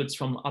buy its goods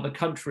from other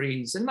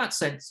countries. In that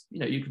sense,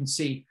 you can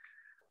see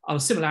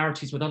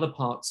similarities with other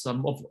parts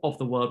of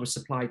the world with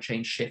supply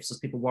chain shifts as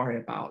people worry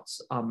about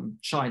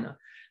China.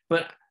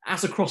 But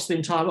as across the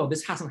entire world,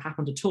 this hasn't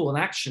happened at all. And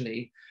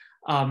actually,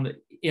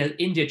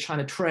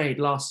 India-China trade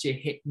last year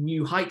hit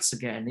new heights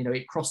again.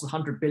 It crossed the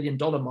 $100 billion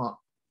mark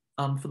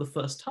for the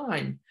first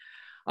time.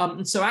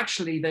 And so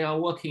actually they are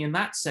working in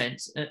that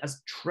sense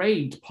as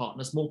trade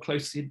partners more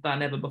closely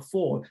than ever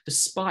before,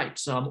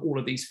 despite all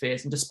of these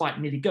fears and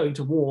despite nearly going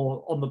to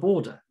war on the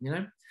border,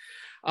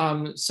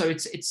 So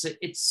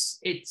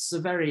it's a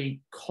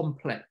very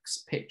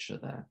complex picture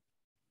there.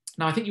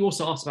 Now, I think you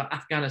also asked about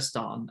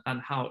Afghanistan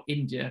and how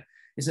India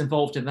is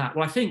involved in that.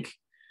 Well, I think,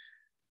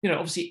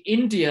 obviously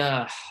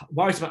India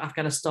worries about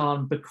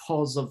Afghanistan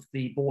because of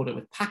the border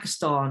with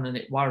Pakistan, and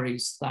it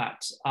worries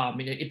that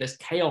if there's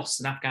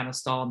chaos in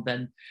Afghanistan,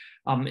 then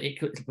it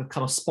could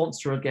become a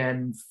sponsor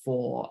again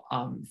for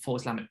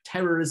Islamic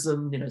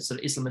terrorism. So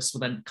Islamists will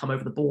then come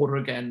over the border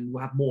again.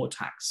 We'll have more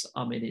attacks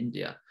in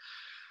India.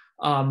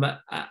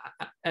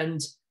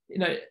 And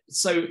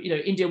so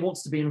India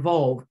wants to be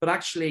involved, but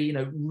actually,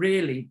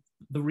 really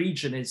the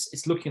region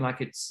is looking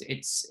like it's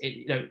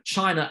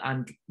China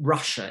and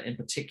Russia in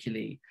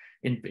particular,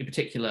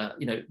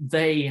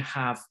 they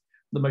have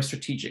the most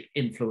strategic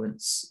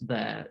influence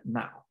there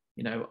now.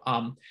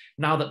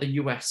 Now that the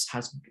US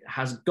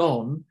has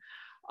gone,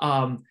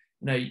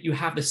 you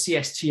have the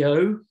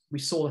CSTO. We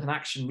saw it in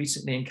action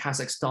recently in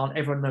Kazakhstan.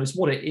 Everyone knows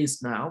what it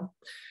is now.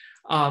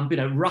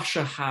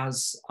 Russia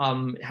has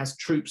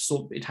troops.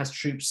 It has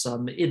troops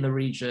in the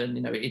region.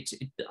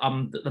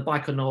 The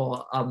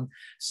Baikonur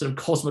sort of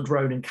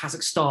cosmodrome in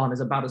Kazakhstan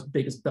is about as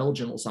big as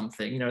Belgium or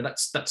something.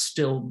 That's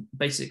still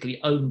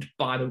basically owned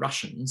by the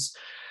Russians.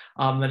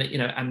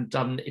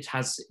 It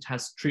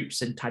has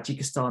troops in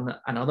Tajikistan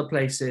and other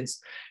places.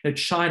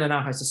 China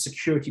now has a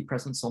security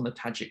presence on the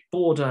Tajik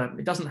border.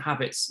 It doesn't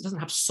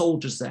have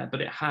soldiers there, but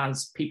it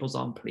has People's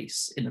Armed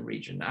Police in the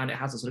region, and it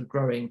has a sort of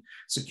growing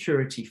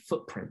security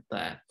footprint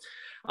there.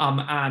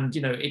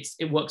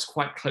 It works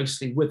quite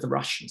closely with the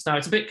Russians. Now,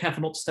 it's a bit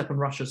careful not to step on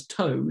Russia's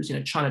toes.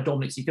 China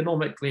dominates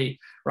economically,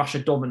 Russia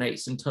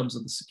dominates in terms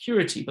of the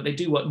security, but they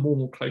do work more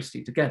and more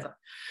closely together.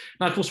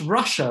 Now, of course,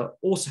 Russia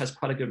also has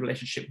quite a good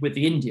relationship with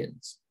the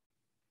Indians,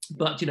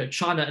 but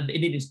China and the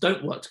Indians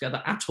don't work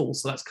together at all,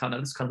 so that's kind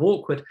of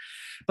awkward.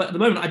 But at the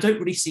moment, I don't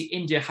really see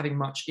India having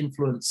much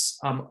influence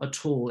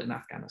at all in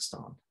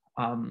Afghanistan.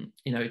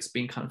 It's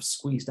been kind of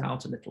squeezed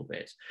out a little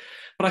bit.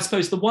 But I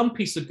suppose the one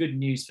piece of good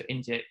news for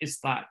India is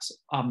that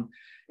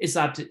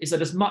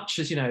as much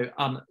as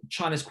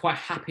China's quite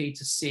happy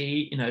to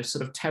see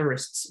sort of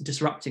terrorists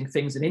disrupting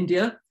things in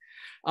India,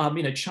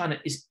 China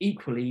is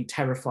equally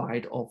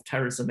terrified of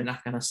terrorism in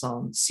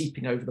Afghanistan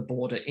seeping over the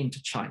border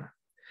into China.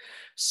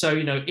 So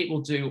it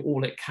will do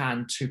all it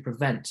can to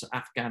prevent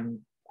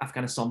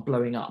Afghanistan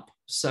blowing up.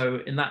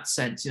 So in that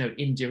sense,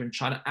 India and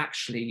China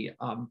actually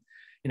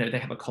they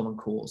have a common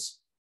cause.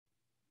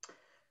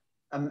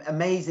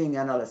 Amazing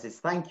analysis.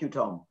 Thank you,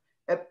 Tom.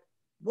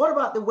 What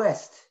about the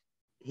West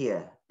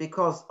here?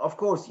 Because, of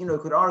course, you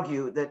could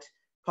argue that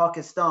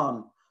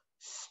Pakistan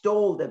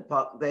stole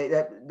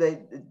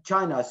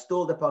China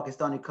stole the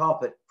Pakistani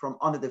carpet from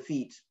under the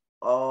feet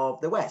of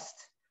the West.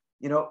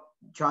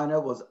 China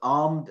was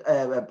armed,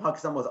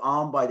 Pakistan was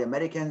armed by the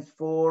Americans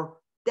for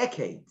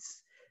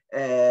decades.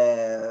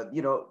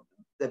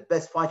 The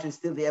best fighter is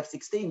still the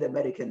F-16 the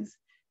Americans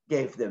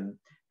gave them.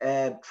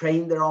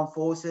 Trained their armed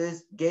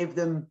forces, gave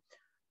them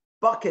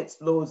buckets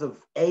loads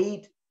of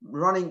aid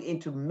running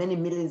into many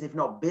millions, if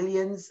not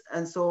billions,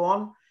 and so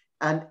on.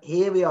 And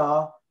here we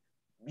are,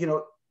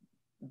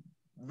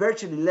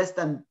 virtually less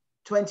than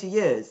 20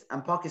 years,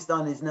 and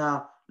Pakistan is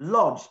now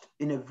lodged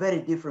in a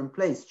very different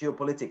place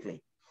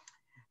geopolitically.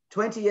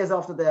 20 years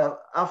after the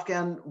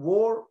Afghan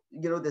war,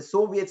 the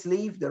Soviets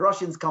leave, the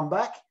Russians come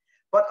back,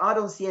 but I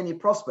don't see any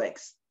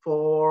prospects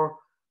for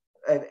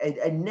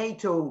a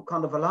NATO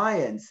kind of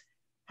alliance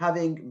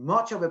having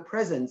much of a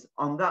presence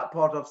on that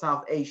part of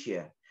South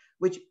Asia,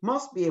 which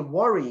must be a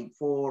worry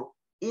for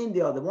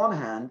India on the one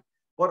hand,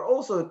 but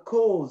also a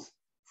cause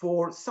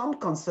for some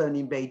concern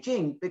in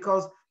Beijing,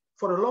 because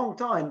for a long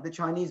time, the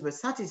Chinese were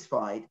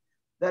satisfied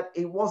that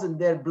it wasn't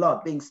their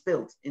blood being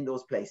spilt in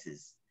those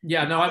places.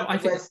 Yeah, no, I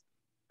think West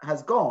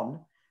has gone.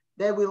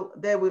 They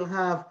will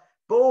have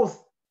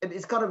both.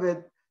 It's kind of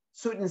a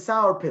sweet and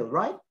sour pill,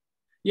 right?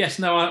 Yes,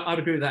 no, I'd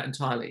agree with that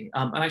entirely.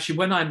 And actually,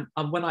 when I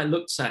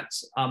looked at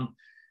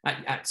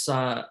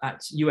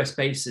US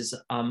bases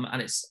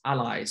and its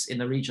allies in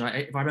the region,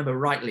 if I remember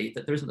rightly,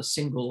 that there isn't a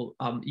single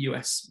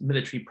US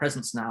military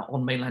presence now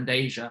on mainland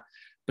Asia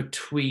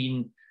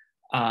between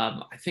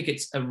I think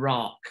it's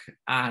Iraq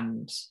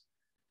and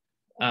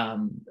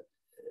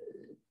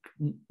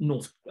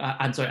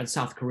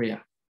South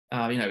Korea.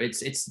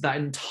 It's that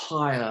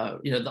entire,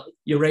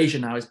 Eurasia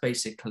now is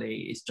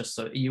just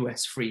a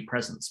US free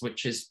presence,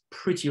 which is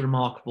pretty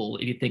remarkable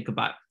if you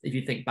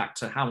think back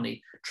to how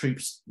many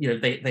troops,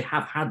 they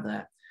have had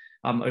there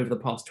over the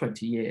past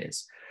 20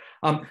 years.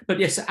 But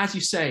yes, as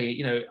you say,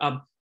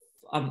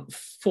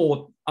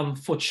 for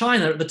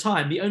China at the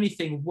time, the only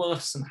thing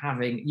worse than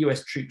having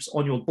US troops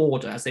on your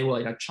border, as they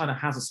were, China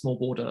has a small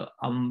border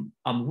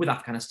with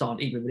Afghanistan,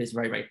 even if it is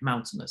very, very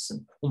mountainous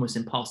and almost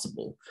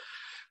impassable.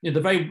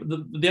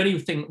 The only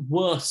thing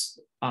worse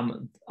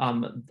than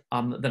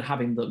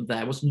having them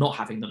there was not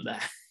having them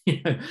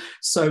there.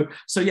 So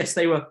yes,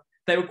 they were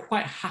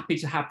quite happy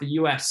to have the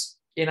US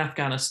in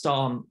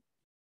Afghanistan,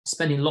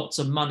 spending lots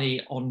of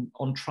money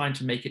on trying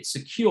to make it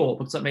secure,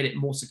 because that made it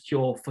more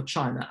secure for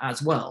China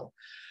as well.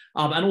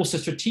 And also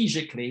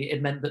strategically,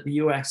 it meant that the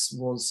US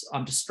was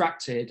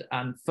distracted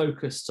and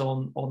focused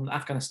on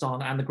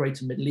Afghanistan and the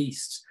greater Middle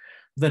East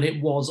than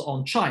it was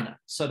on China.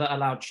 So that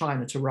allowed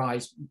China to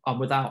rise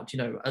without,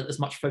 as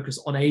much focus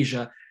on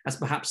Asia as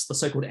perhaps the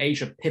so-called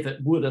Asia pivot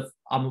would have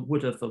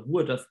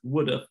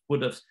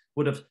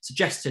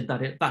suggested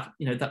that it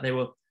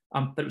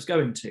was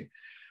going to.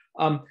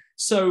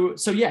 So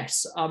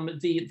yes,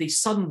 the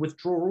sudden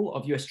withdrawal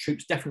of US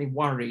troops definitely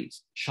worried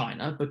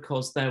China,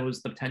 because there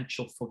was the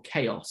potential for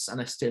chaos, and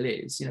there still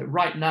is.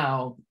 Right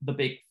now, the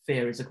big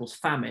fear is, of course,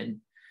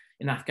 famine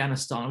in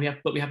Afghanistan.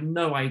 But we have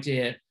no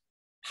idea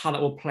how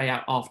that will play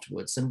out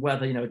afterwards, and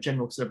whether, you know, a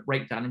general sort of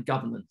breakdown in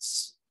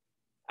governance,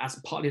 as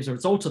partly as a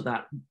result of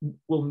that,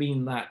 will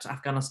mean that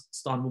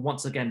Afghanistan will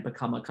once again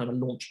become a kind of a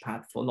launch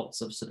pad for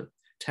lots of sort of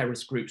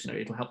terrorist groups. You know,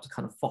 it'll help to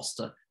kind of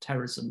foster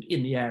terrorism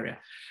in the area.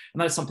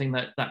 And that's something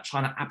that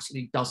China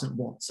absolutely doesn't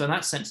want. So in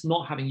that sense,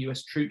 not having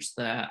US troops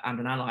there and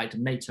an allied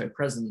NATO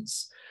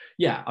presence,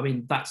 yeah, I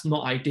mean, that's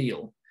not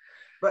ideal.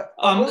 But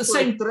also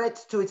a threat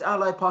to its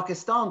ally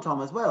Pakistan,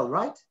 Tom, as well,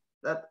 right?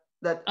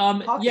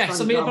 Yes,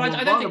 I mean, but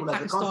I don't think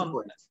Pakistan.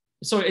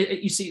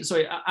 Sorry,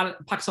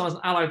 Pakistan is an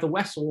ally of the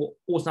West, or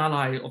is an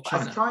ally of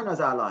China? As China's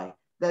ally.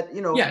 That,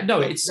 you know, yeah,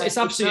 no, it's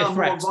absolutely a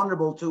threat. More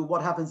vulnerable to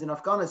what happens in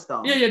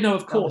Afghanistan. Yeah, no,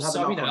 of course.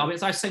 So, you know, I mean,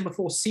 as I was saying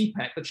before,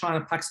 CPEC, the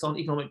China-Pakistan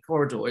Economic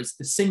Corridor, is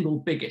the single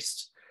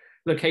biggest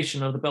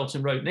location of the Belt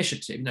and Road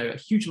Initiative. You know, a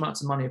huge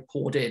amounts of money are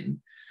poured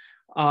in.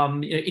 You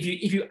know,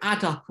 if you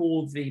add up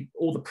all the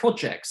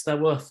projects, they're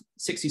worth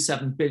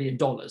 $67 billion.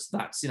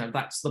 That's, you know,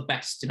 that's the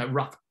best, you know,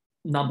 rough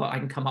number I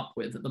can come up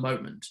with at the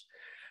moment.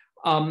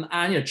 And,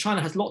 you know,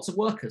 China has lots of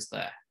workers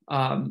there.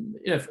 You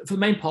know, for the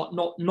main part,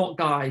 not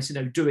guys, you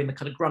know, doing the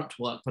kind of grunt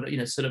work, but, you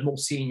know, sort of more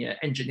senior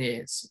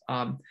engineers.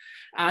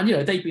 And, you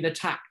know, they've been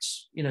attacked,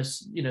 you know,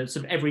 sort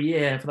of every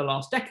year for the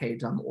last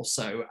decade or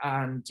so.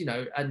 And, you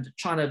know, and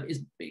China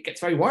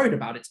gets very worried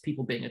about its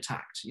people being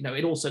attacked. You know,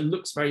 it also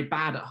looks very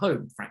bad at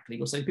home, frankly.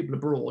 You're saying people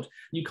abroad,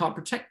 you can't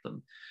protect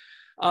them.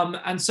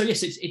 And so,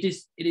 yes, it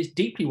is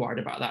deeply worried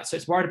about that. So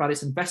it's worried about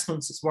its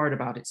investments, it's worried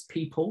about its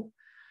people.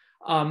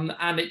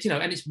 And it, you know,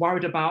 and it's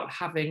worried about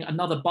having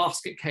another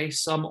basket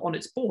case on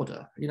its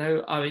border. You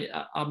know, I mean,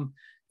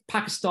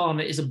 Pakistan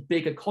is a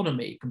big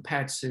economy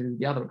compared to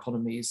the other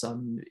economies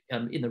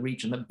in the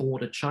region that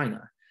border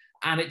China,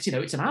 and it's, you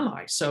know, it's an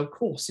ally. So of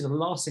course, you know, the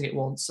last thing it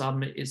wants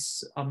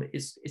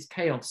is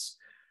chaos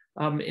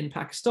in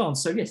Pakistan.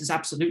 So yes, it's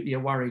absolutely a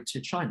worry to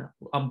China,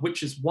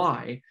 which is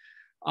why,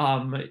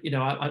 you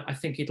know, I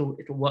think it'll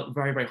work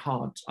very, very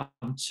hard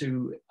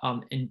to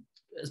in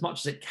as much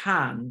as it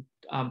can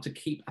to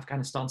keep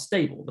Afghanistan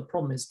stable. The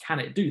problem is, can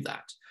it do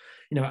that?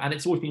 You know, and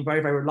it's always been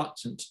very, very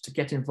reluctant to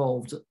get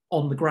involved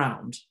on the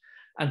ground,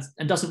 and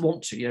doesn't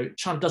want to. You know,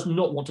 China does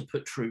not want to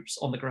put troops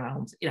on the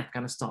ground in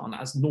Afghanistan,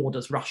 as nor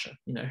does Russia.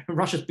 You know,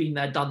 Russia's been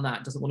there, done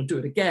that, doesn't want to do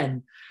it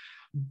again.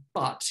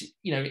 But,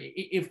 you know,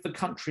 if the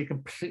country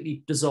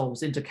completely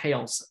dissolves into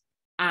chaos,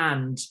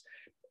 and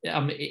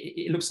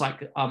it looks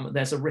like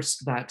there's a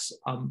risk that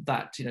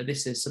you know,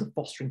 this is sort of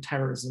fostering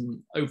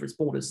terrorism over its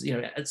borders.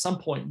 You know, at some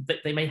point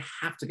they may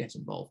have to get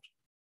involved.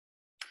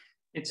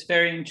 It's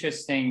very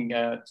interesting,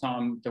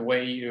 Tom, the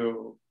way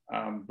you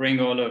bring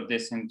all of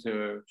this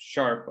into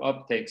sharp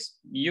optics.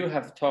 You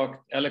have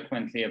talked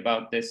eloquently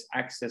about this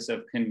axis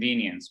of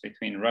convenience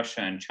between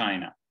Russia and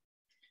China,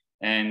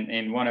 and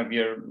in one of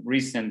your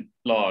recent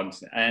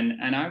blogs.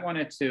 And I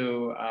wanted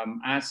to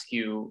ask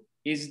you,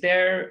 is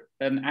there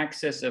an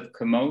axis of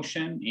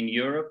commotion in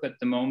Europe at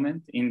the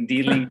moment in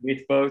dealing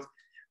with both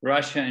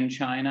Russia and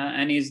China?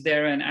 And is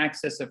there an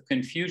axis of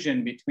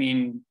confusion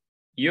between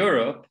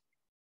Europe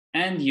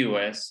and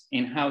US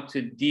in how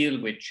to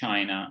deal with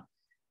China?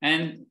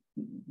 And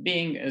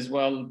being as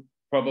well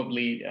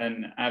probably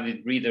an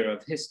avid reader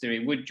of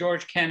history, would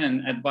George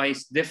Kennan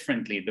advise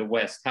differently the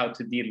West how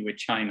to deal with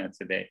China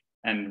today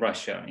and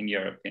Russia, in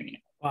your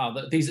opinion? Wow,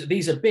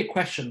 these are big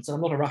questions.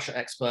 I'm not a Russia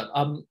expert.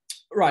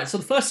 Right, so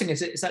the first thing is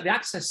that the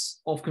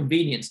access of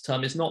convenience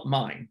term is not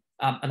mine.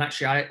 And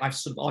actually, I've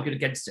sort of argued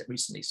against it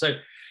recently. So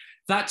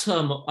that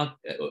term,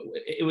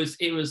 it was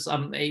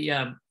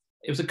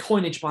a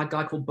coinage by a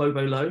guy called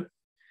Bobo Lo,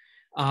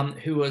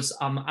 who was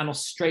an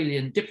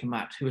Australian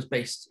diplomat who was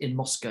based in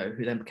Moscow,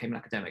 who then became an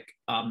academic,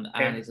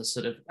 and is a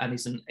sort of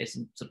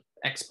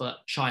expert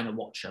China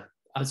watcher.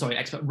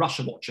 Expert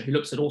Russia watcher, who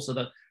looks at also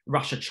the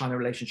Russia-China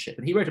relationship.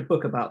 And he wrote a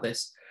book about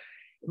this.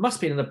 It must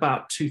have been in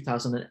about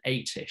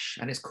 2008-ish,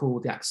 and it's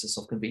called The Axis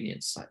of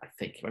Convenience, I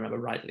think, if I remember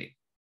rightly.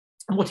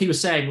 And what he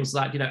was saying was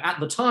that, you know, at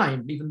the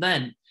time, even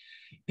then,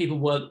 people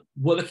were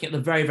looking at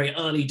the very, very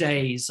early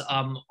days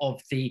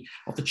of the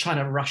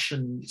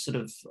China-Russian sort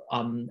of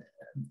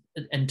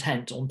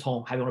entente,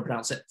 how you want to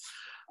pronounce it,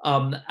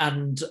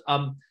 and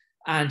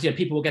you know,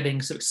 people were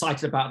getting so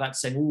excited about that,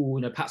 saying, "Oh,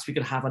 you know, perhaps we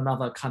could have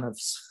another kind of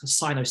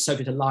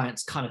Sino-Soviet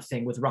alliance kind of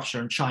thing with Russia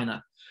and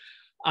China."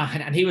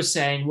 And he was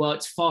saying, well,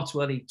 it's far too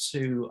early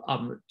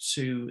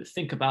to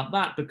think about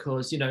that,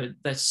 because, you know,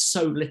 there's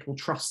so little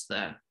trust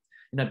there.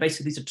 You know,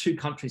 basically these are two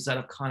countries that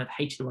have kind of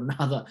hated one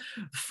another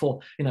for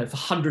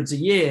hundreds of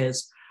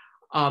years.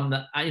 And,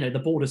 you know, the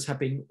borders have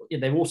been, you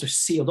know, they were also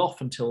sealed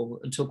off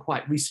until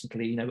quite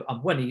recently. You know,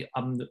 when he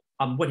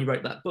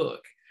wrote that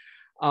book,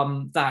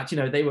 that, you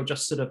know, they were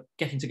just sort of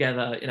getting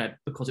together, you know,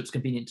 because it was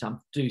convenient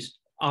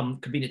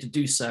to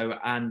do so,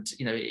 and,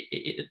 you know,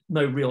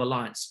 no real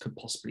alliance could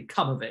possibly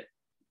come of it.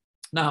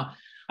 Now,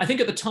 I think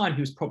at the time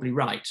he was probably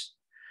right.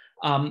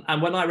 And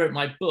when I wrote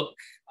my book,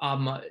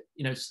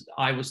 you know,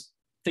 I was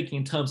thinking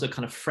in terms of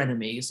kind of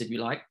frenemies, if you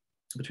like,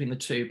 between the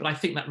two. But I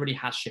think that really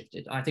has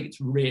shifted. I think it's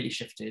really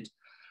shifted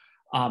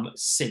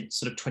since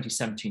sort of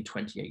 2017,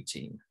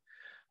 2018.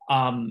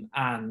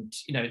 And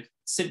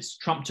since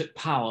Trump took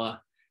power,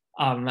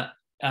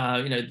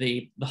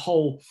 the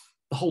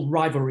whole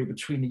rivalry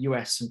between the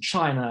US and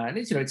China, and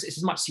it's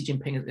as much Xi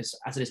Jinping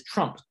as it is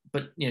Trump,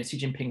 but Xi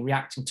Jinping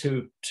reacting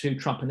to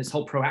Trump and this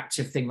whole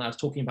proactive thing that I was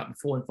talking about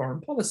before in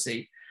foreign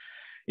policy.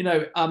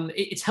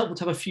 It's helpful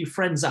to have a few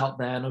friends out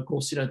there, and of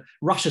course,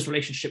 Russia's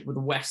relationship with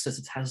the West, as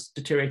it has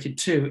deteriorated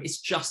too, it's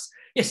just,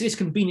 yes, it is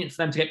convenient for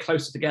them to get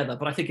closer together,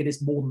 but I think it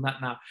is more than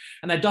that now.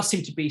 And there does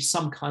seem to be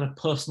some kind of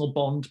personal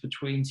bond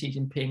between Xi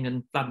Jinping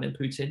and Vladimir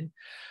Putin.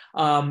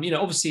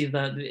 Obviously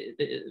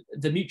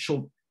the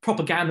mutual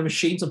propaganda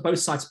machines on both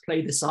sides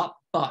play this up,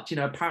 but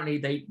apparently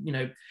they,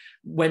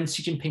 when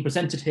Xi Jinping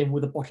presented him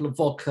with a bottle of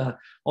vodka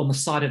on the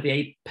side of the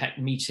APEC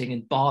meeting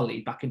in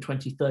Bali back in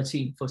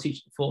 2013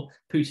 for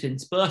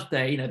Putin's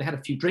birthday, they had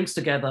a few drinks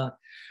together.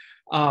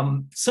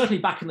 Certainly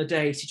back in the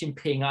day, Xi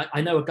Jinping,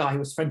 I know a guy who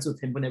was friends with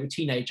him when they were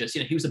teenagers.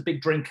 He was a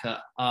big drinker.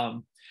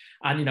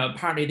 And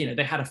apparently,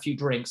 they had a few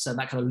drinks, and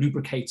that kind of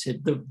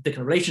lubricated the kind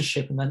of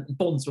relationship, and then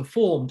bonds were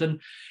formed.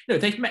 And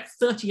they've met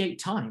 38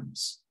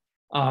 times,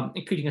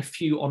 including a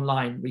few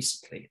online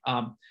recently,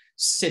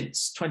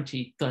 since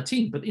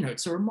 2013. But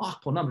it's a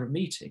remarkable number of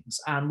meetings.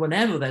 And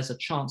whenever there's a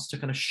chance to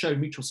kind of show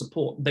mutual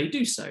support, they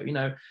do so.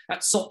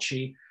 At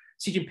Sochi,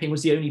 Xi Jinping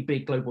was the only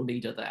big global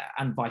leader there,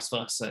 and vice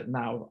versa.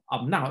 Now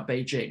at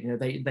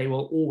Beijing, they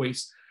will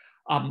always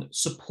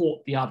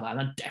support the other,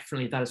 and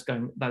definitely that is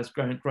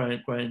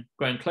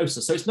growing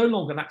closer. So it's no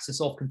longer an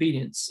axis of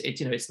convenience.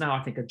 It's now,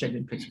 I think, a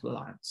genuine political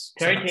alliance.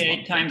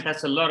 38 times,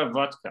 that's a lot of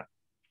vodka.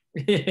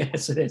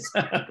 Yes, it is.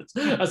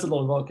 That's a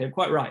lot of vodka.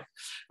 Quite right.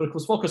 But of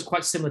course, vodka is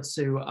quite similar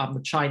to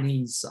the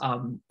Chinese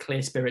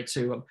clear spirit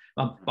to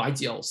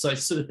Baijiu. So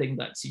it's the sort of thing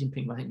that Xi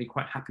Jinping, I think, be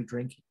quite happy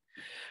drinking.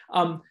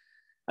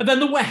 And then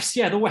the West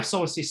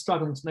obviously is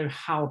struggling to know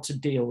how to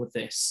deal with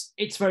this.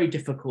 It's very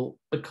difficult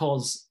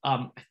because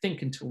I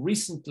think until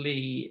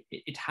recently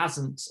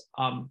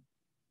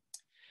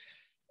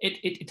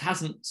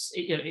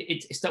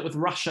it's dealt with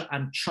Russia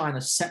and China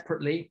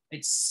separately.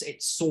 It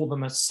saw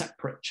them as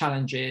separate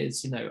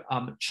challenges.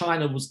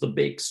 China was the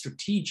big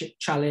strategic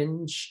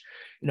challenge.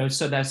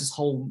 So there's this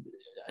whole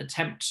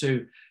attempt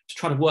to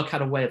try to work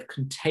out a way of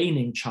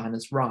containing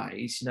China's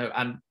rise.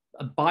 And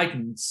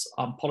Biden's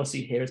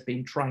policy here has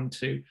been trying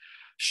to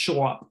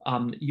shore up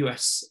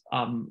US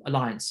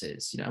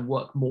alliances, and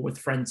work more with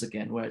friends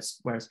again,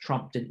 whereas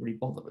Trump didn't really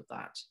bother with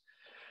that.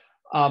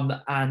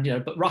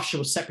 But Russia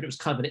was separate. It was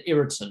kind of an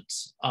irritant.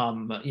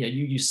 You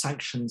use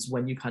sanctions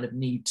when you kind of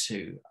need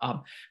to.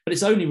 But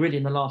it's only really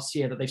in the last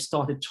year that they've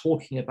started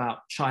talking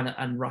about China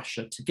and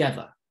Russia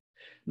together.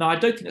 Now, I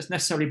don't think that's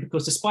necessarily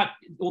because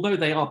although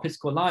they are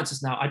political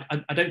alliances now,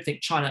 I don't think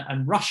China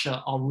and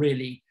Russia are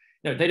really,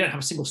 they don't have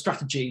a single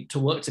strategy to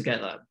work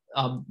together.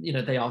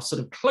 They are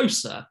sort of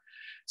closer.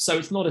 So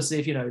it's not as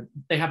if,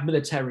 they have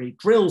military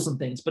drills and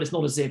things, but it's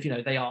not as if,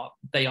 they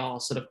are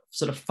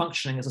sort of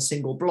functioning as a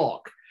single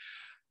bloc.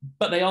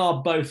 But they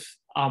are both,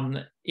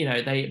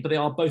 they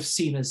are both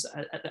seen as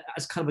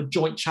kind of a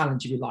joint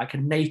challenge, if you like,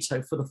 and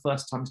NATO for the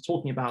first time is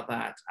talking about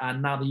that.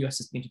 And now the US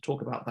is beginning to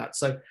talk about that.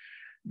 So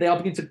they are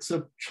beginning to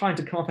sort of trying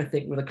to come up, I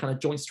think, with a kind of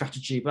joint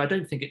strategy, but I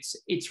don't think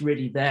it's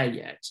really there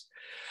yet.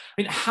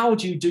 I mean, how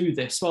do you do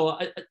this? Well,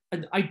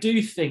 I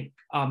do think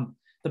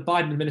the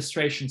Biden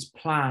administration's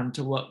plan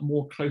to work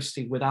more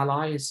closely with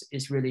allies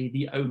is really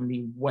the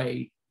only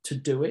way to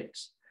do it.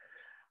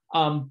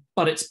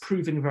 But it's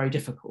proving very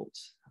difficult.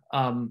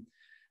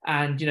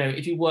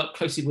 If you work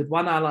closely with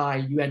one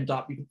ally, you end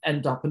up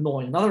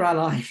annoying another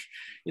ally.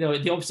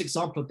 The obvious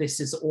example of this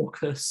is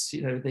AUKUS,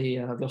 the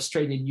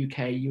Australian,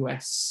 UK,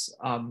 US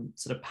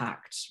sort of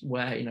pact,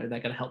 where they're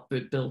going to help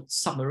build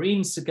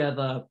submarines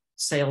together,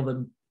 sail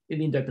them in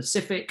the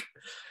Indo-Pacific,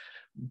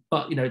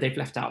 but they've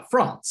left out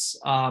France.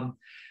 And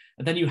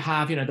then you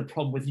have the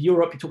problem with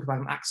Europe. You talk about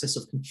an axis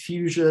of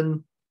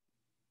confusion.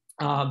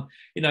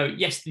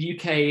 Yes, the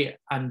UK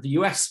and the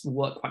US will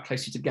work quite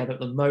closely together at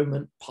the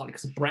moment, partly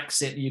because of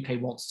Brexit. The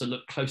UK wants to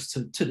look close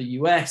to the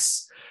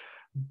US,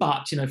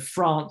 but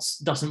France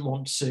doesn't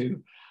want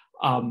to,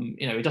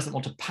 it doesn't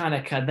want to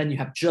panic. And then you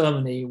have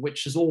Germany,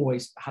 which has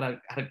always had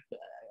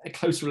a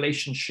close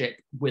relationship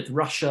with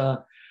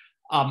Russia.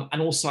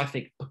 And also, I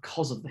think,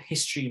 because of the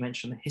history, you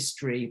mentioned the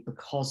history,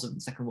 because of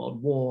the Second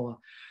World War,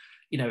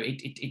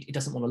 it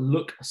doesn't want to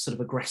look sort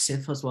of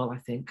aggressive as well. I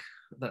think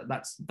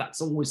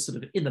that's always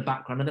sort of in the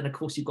background. And then, of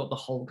course, you've got the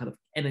whole kind of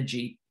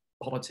energy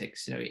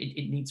politics.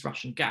 It needs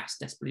Russian gas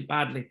desperately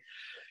badly.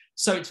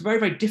 So it's very,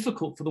 very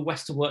difficult for the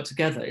West to work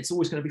together. It's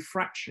always going to be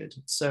fractured.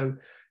 So,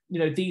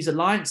 these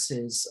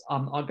alliances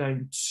are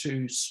going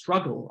to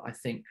struggle, I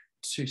think,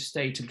 to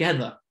stay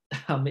together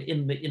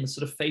in the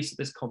sort of face of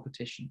this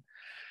competition.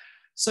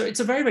 So it's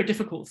a very, very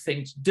difficult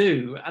thing to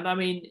do. And I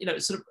mean,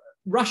 sort of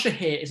Russia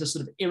here is a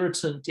sort of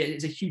irritant,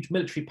 it's a huge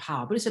military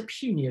power, but it's a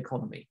puny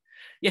economy.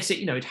 Yes,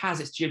 it has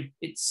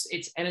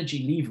its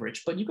energy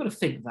leverage, but you've got to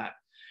think that,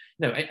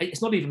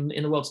 it's not even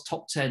in the world's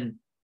top 10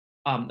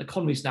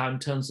 economies now in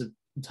terms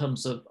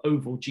of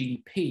overall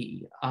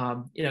GDP.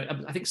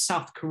 I think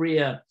South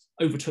Korea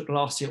overtook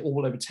last year,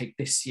 will overtake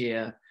this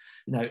year.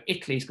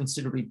 Italy is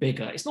considerably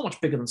bigger. It's not much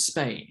bigger than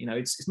Spain.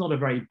 It's not a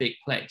very big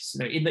place.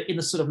 In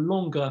the sort of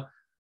longer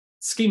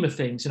scheme of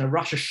things,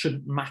 Russia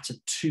shouldn't matter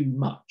too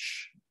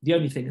much. The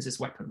only thing is its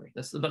weaponry.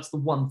 That's the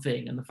one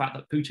thing, and the fact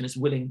that Putin is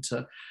willing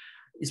to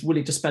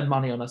spend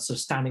money on a sort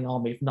of standing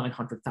army of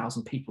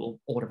 900,000 people,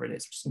 or whatever it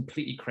is, which is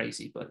completely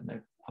crazy. But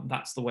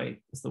that's the way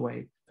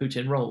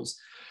Putin rolls.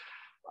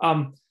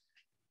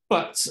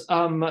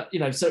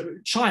 So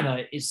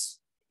China is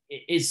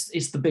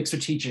the big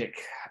strategic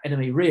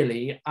enemy,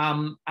 really.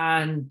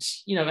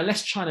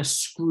 Unless China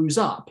screws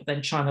up,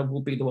 then China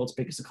will be the world's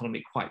biggest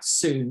economy quite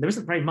soon. There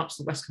isn't very much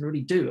the West can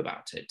really do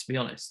about it, to be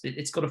honest.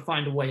 It's got to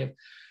find a way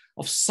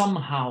of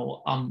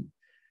somehow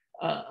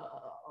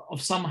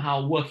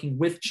working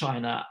with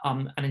China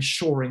and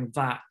ensuring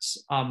that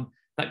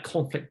that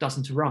conflict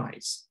doesn't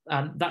arise.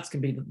 And that's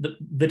going to be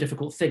the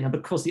difficult thing. And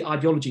because the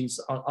ideologies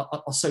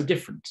are so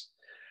different,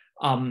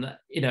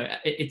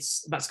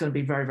 that's going to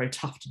be very, very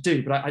tough to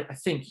do. But I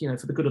think,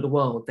 for the good of the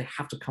world, they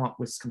have to come up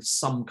with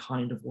some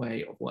kind of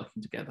way of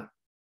working together.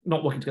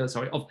 Not working together,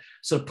 sorry, of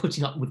sort of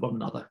putting up with one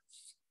another.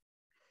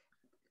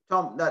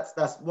 Tom,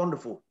 that's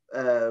wonderful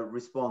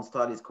response to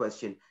Ali's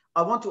question.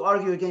 I want to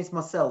argue against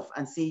myself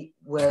and see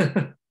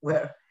where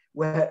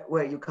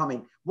you're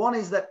coming. One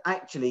is that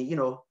actually,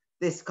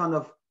 this kind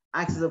of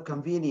axis of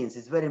convenience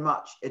is very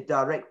much a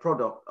direct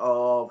product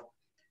of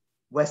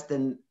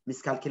Western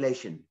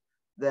miscalculation.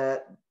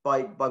 That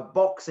by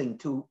boxing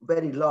two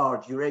very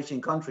large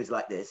Eurasian countries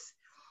like this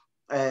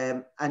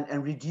and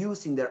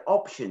reducing their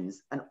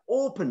options and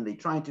openly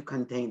trying to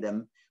contain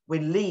them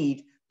will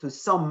lead to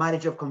some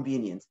marriage of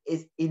convenience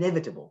is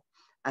inevitable.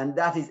 And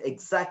that is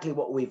exactly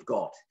what we've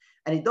got.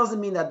 And it doesn't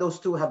mean that those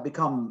two have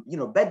become,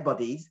 bed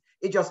buddies.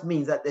 It just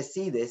means that they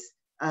see this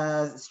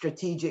as a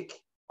strategic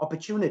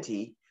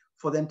opportunity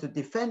for them to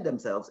defend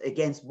themselves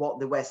against what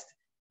the West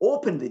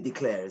openly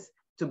declares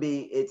to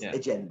be its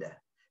agenda.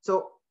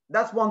 So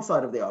that's one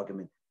side of the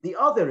argument. The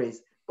other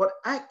is, but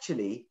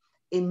actually,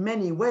 in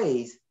many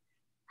ways,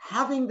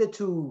 having the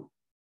two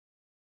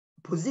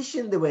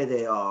positioned the way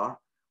they are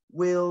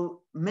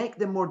will make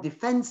them more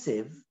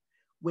defensive,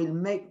 will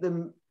make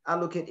them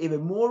allocate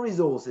even more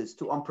resources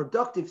to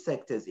unproductive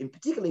sectors, in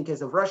particular in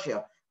case of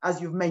Russia, as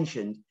you've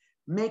mentioned,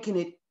 making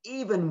it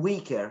even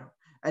weaker.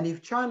 And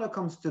if China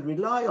comes to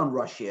rely on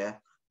Russia,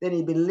 then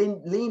it'll be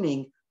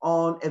leaning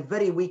on a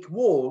very weak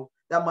wall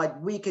that might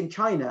weaken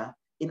China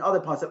in other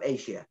parts of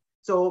Asia.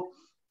 So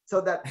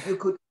that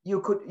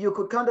you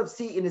could kind of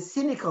see in a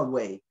cynical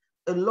way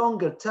a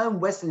longer-term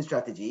Western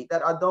strategy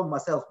that I don't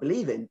myself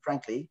believe in,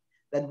 frankly,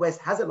 that West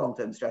has a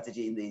long-term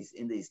strategy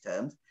in these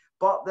terms,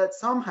 but that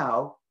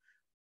somehow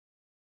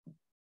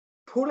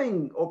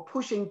pulling or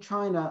pushing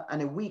China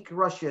and a weak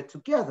Russia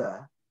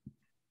together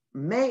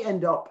may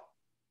end up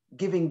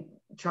giving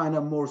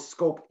China more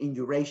scope in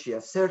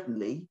Eurasia,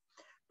 certainly,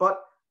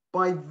 but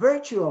by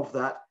virtue of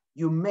that,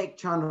 you make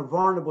China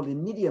vulnerable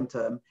in medium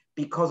term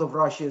because of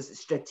Russia's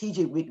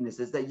strategic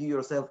weaknesses that you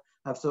yourself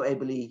have so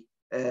ably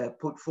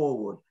put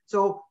forward.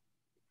 So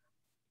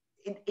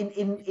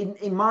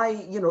in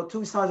my,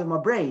 two sides of my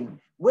brain,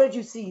 where do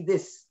you see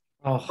this?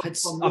 I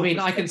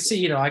can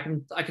see,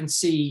 I can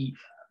see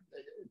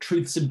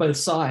truths in both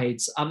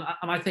sides. And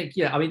I think,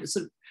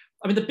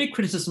 the big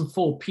criticism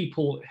for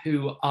people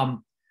who,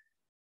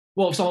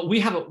 so we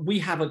have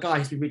a guy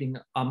who's been reading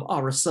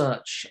our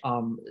research.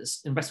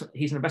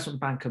 He's an investment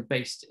banker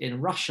based in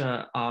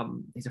Russia.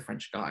 He's a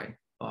French guy.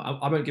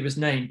 I won't give his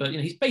name, but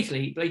he's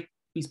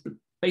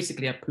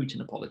basically a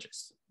Putin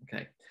apologist.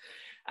 Okay,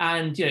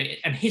 and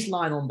and his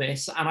line on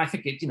this, and I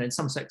think it, in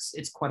some sense,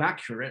 it's quite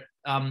accurate.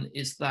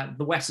 Is that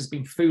the West has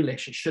been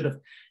foolish? It should have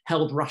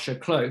held Russia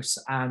close,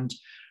 and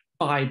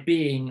by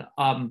being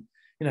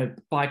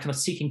by kind of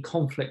seeking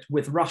conflict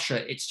with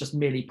Russia, it's just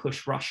merely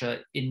pushed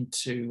Russia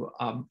into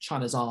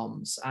China's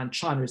arms, and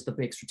China is the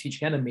big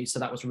strategic enemy. So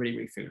that was really,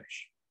 really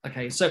foolish.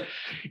 Okay, so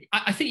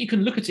I think you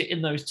can look at it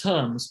in those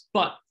terms,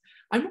 but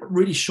I'm not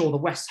really sure the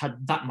West had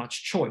that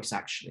much choice,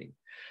 actually.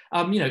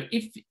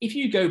 If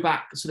you go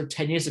back sort of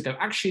 10 years ago,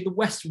 actually the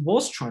West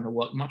was trying to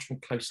work much more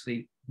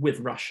closely with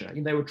Russia.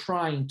 They were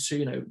trying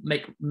to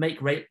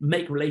make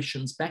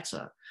relations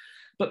better.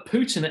 But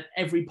Putin at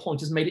every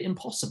point has made it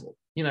impossible.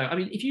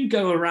 If you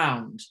go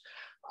around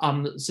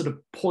sort of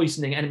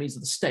poisoning enemies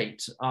of the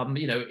state,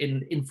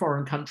 in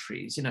foreign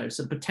countries, sort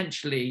of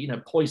potentially,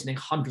 poisoning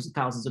hundreds of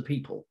thousands of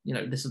people,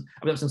 this is,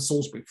 that's in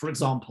Salisbury, for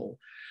example.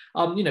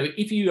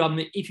 If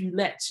you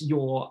let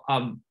your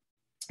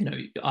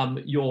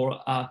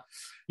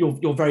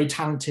very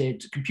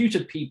talented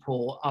computer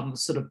people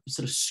sort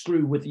of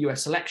screw with the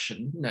US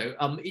election,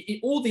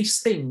 all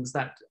these things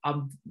that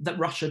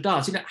Russia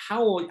does,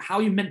 how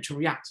are you meant to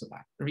react to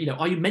that?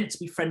 Are you meant to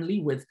be friendly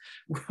with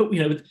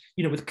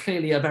with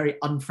clearly a very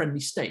unfriendly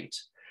state?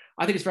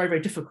 I think it's very,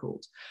 very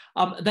difficult.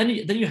 Then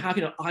you have,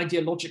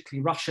 ideologically,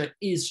 Russia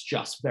is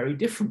just very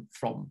different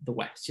from the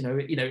West.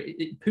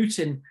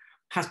 Putin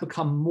has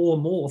become more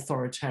and more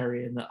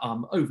authoritarian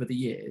over the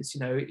years.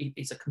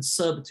 It's a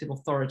conservative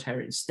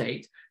authoritarian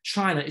state.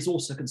 China is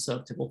also a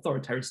conservative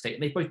authoritarian state,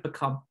 and they've both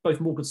become both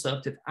more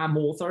conservative and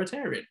more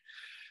authoritarian.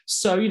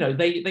 So,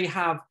 they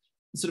have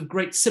sort of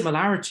great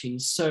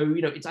similarities. So,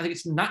 I think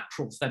it's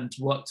natural for them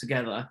to work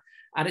together,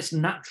 and it's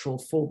natural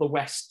for the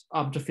West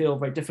to feel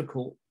very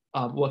difficult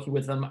working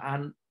with them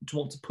and to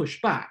want to push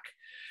back.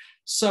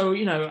 So,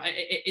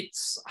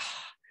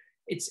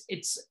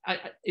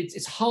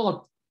 it's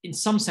hard in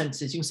some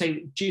senses. You can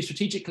say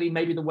geostrategically,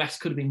 maybe the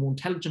West could have been more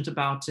intelligent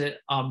about it.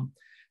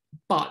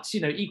 But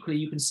equally,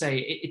 you can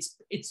say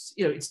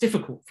it's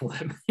difficult for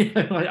them.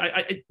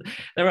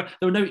 There are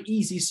no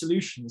easy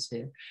solutions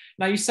here.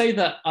 Now, you say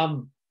that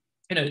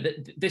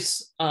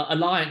this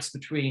alliance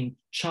between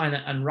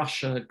China and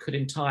Russia could,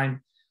 in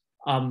time,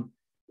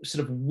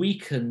 sort of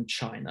weaken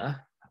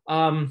China.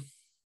 I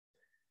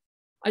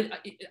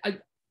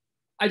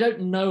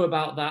don't know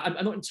about that.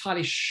 I'm not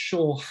entirely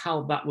sure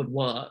how that would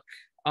work.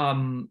 I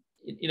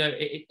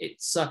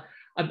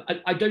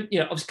don't,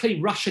 obviously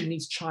Russia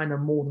needs China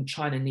more than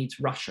China needs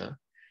Russia.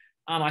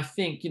 And I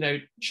think,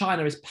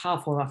 China is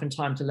powerful enough in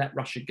time to let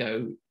Russia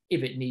go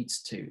if it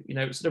needs to.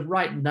 Sort of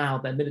right now,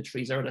 their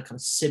militaries are at a kind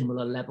of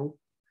similar level.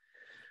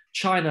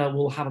 China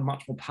will have a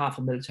much more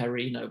powerful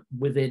military,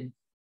 within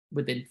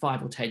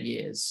 5 or 10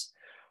 years.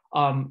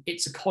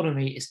 Its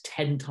economy is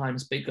 10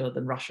 times bigger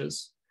than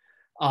Russia's.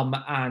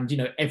 And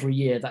every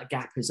year that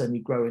gap is only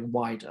growing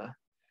wider.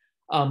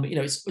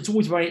 It's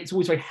always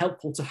very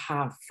helpful to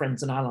have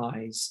friends and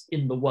allies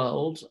in the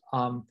world,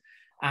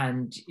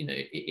 and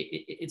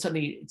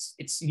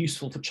it's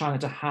useful for China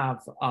to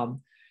have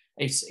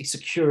a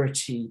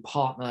security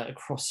partner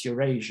across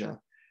Eurasia.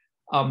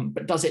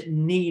 But does it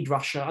need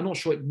Russia? I'm not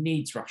sure it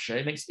needs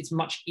Russia. It's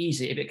much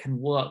easier if it can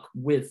work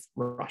with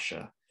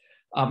Russia.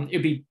 It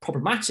would be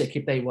problematic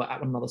if they were at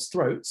one another's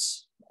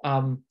throats.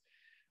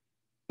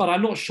 But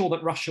I'm not sure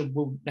that Russia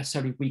will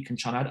necessarily weaken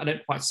China. I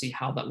don't quite see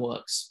how that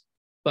works.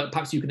 But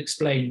perhaps you can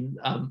explain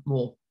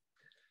more.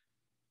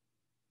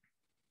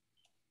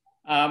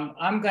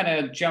 I'm going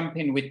to jump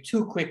in with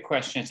 2 quick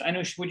questions.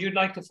 Anush, would you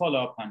like to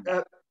follow up on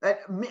that?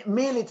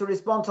 Merely to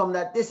respond on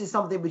that, this is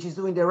something which is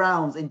doing the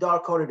rounds in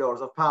dark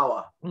corridors of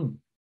power. Oh,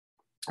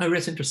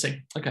 that's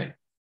interesting. Okay.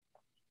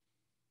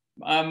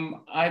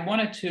 I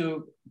wanted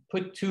to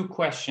put 2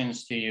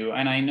 questions to you,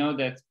 and I know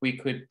that we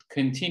could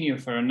continue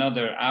for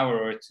another hour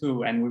or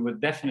 2, and we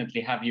would definitely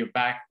have you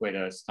back with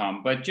us,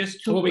 Tom. But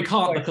just 2. Well, we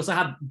can't because I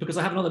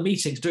have another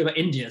meeting to do about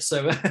India.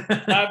 So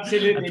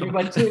absolutely.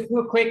 But 2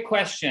 quick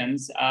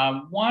questions.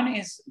 One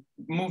is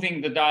moving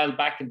the dial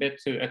back a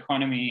bit to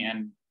economy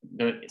and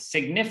the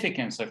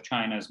significance of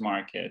China's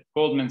market.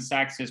 Goldman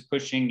Sachs is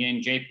pushing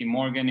in. JP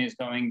Morgan is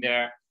going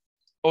there.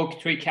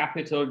 Oaktree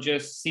Capital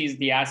just seized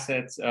the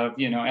assets of,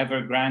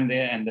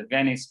 Evergrande and the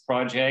Venice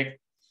project.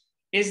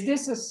 Is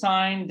this a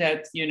sign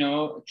that,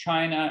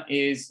 China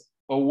is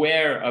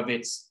aware of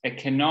its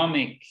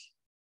economic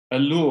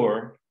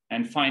allure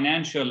and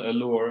financial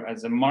allure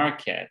as a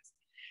market,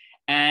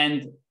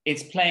 and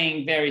it's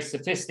playing very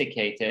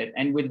sophisticated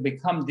and will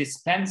become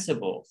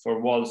dispensable for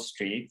Wall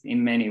Street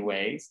in many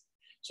ways?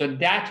 So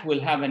that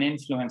will have an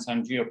influence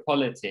on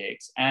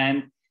geopolitics.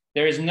 And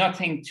there is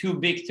nothing too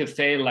big to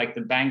fail, like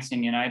the banks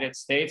in the United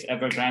States.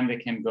 Evergrande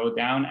can go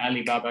down,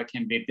 Alibaba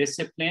can be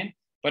disciplined,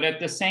 but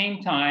at the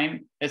same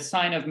time, a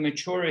sign of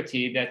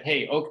maturity that,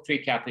 hey,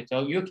 Oaktree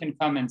Capital, you can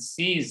come and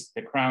seize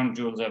the crown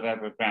jewels of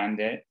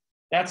Evergrande.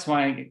 That's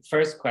my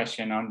first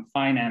question on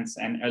finance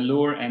and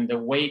allure and the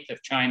weight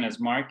of China's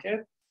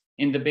market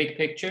in the big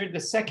picture.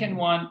 The second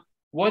one,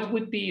 what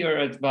would be your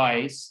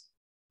advice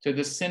to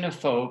the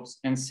cinephobes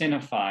and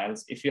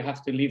cinephiles if you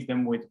have to leave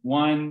them with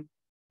one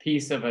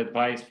piece of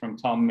advice from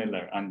Tom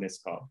Miller on this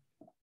call?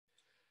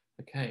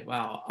 Okay,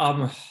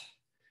 wow.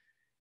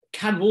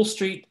 Can Wall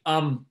Street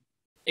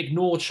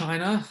ignore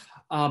China?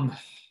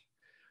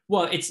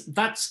 Well,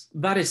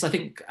 that is I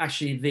think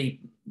actually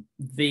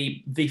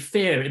the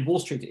fear in Wall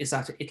Street is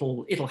that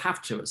it'll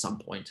have to at some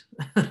point.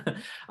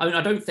 I mean,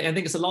 I think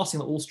it's the last thing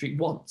that Wall Street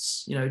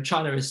wants.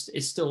 China is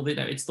still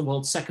it's the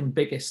world's second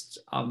biggest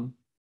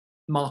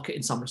market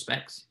in some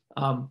respects.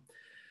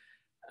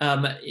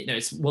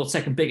 It's the world's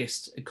second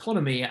biggest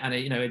economy, and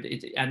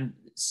and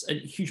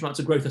huge amounts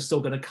of growth are still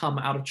going to come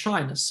out of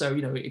China. So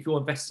if you're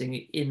investing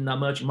in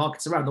emerging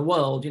markets around the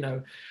world,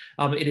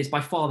 it is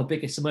by far the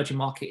biggest emerging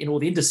market in all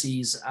the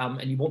indices,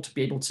 and you want to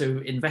be able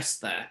to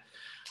invest there.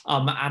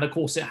 And of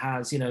course, it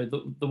has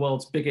the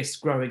world's biggest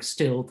growing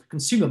still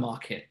consumer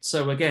market.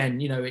 So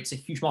again, it's a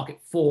huge market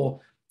for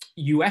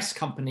US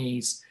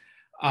companies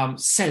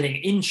selling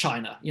in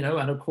China,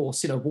 and of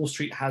course, Wall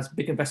Street has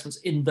big investments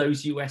in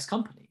those US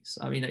companies.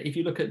 I mean, if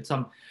you look at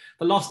the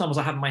last numbers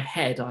I have in my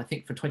head, I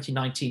think for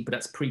 2019, but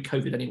that's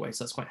pre-COVID anyway,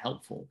 so that's quite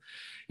helpful.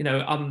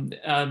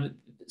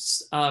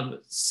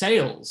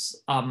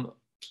 Sales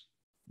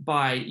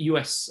by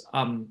US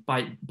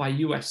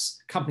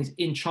companies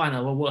in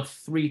China were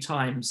worth 3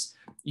 times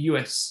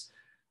US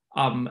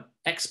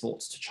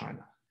exports to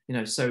China.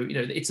 So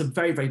it's a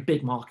very, very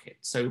big market.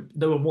 So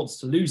no one wants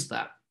to lose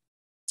that.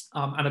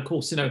 And of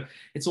course,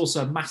 it's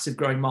also a massive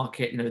growing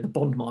market. The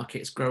bond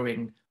market is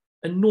growing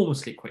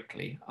enormously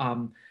quickly.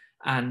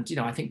 And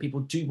I think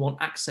people do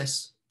want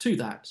access to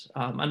that.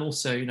 And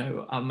also,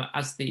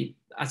 as the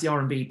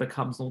RMB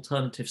becomes an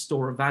alternative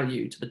store of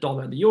value to the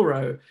dollar and the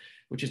euro,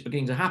 which is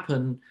beginning to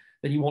happen,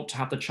 then you want to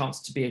have the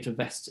chance to be able to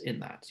invest in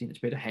that, to be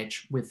able to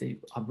hedge with the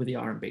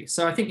RMB.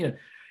 So I think,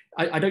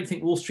 I don't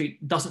think Wall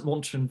Street doesn't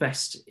want to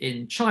invest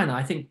in China.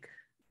 I think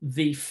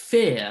the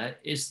fear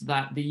is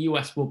that the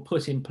US will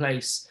put in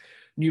place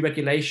new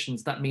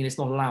regulations that mean it's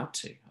not allowed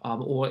to,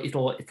 or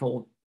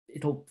it'll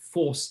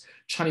force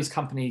Chinese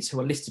companies who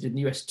are listed in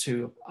the US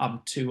to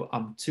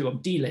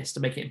delist, to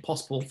make it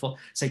impossible for,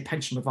 say,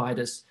 pension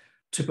providers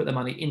to put their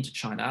money into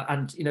China.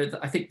 And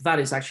I think that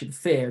is actually the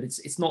fear.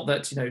 It's not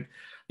that the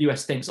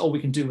US thinks, oh,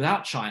 we can do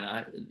without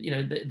China.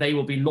 They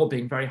will be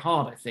lobbying very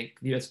hard, I think,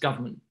 the US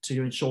government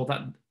to ensure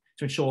that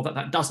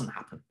that doesn't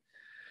happen.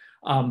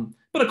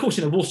 But of course,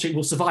 Wall Street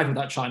will survive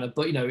without China.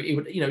 But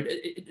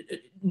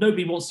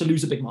nobody wants to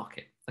lose a big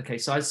market. Okay,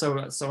 so I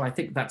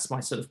think that's my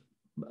sort of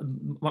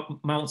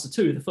my answer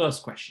to the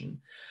first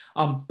question.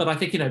 But I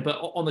think but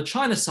on the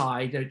China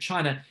side,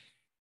 China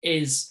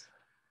is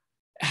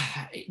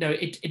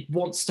it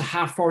wants to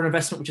have foreign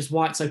investment, which is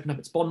why it's opened up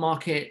its bond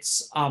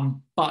markets.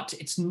 But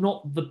it's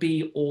not the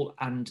be all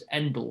and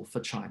end all for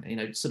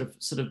China. Sort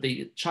of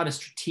the China's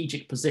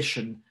strategic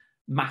position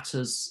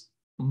matters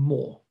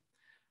more.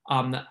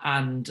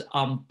 And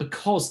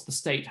because the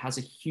state has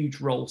a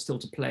huge role still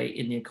to play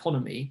in the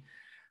economy,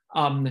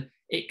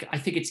 I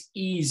think it's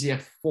easier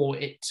for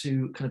it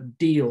to kind of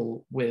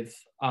deal with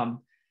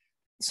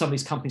some of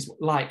these companies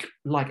like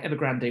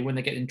Evergrande when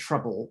they get in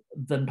trouble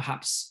than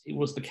perhaps it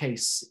was the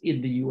case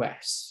in the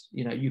US.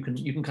 You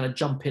can kind of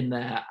jump in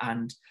there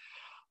and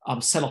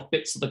sell off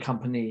bits of the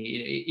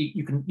company.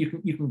 You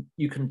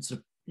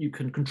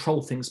can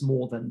control things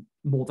more than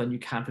you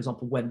can. For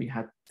example, when we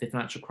had the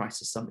financial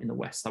crisis in the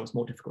West, that was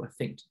more difficult, I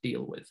think, to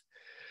deal with.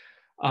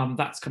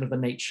 That's kind of the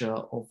nature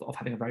of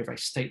having a very, very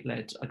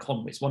state-led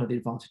economy. It's one of the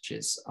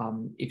advantages,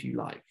 if you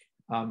like.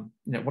 One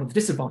of the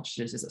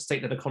disadvantages is that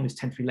state-led economies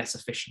tend to be less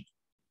efficient,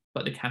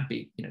 but they can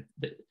be,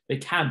 they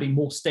can be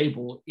more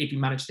stable if you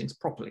manage things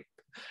properly.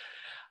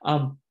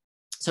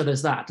 So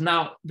there's that.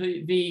 Now,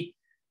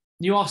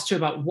 you asked too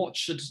about what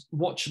should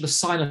the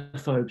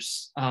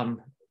xenophobes,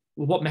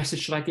 what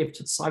message should I give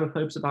to the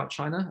cyberphobes about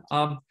China?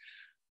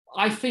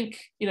 I think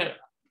a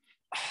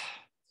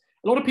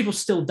lot of people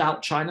still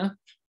doubt China.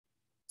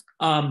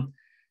 China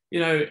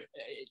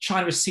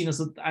is seen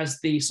as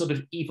the sort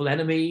of evil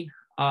enemy,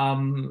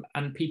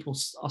 and people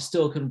are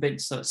still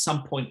convinced that at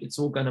some point it's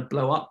all going to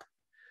blow up.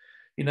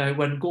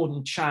 When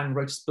Gordon Chang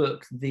wrote his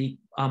book, the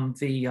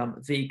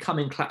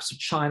Coming Collapse of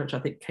China, which I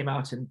think came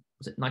out in,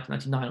 was it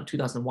 1999 or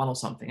 2001 or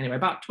something? Anyway,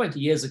 about 20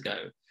 years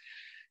ago,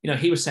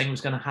 he was saying it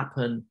was going to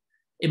happen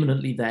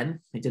imminently then.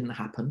 It didn't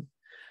happen.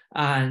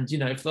 And, for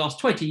the last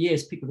 20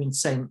 years, people have been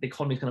saying that the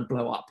economy is going to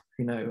blow up.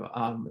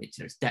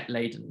 It's debt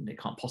laden, it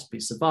can't possibly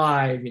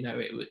survive.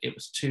 It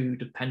was too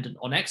dependent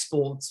on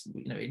exports.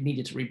 It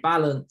needed to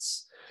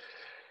rebalance.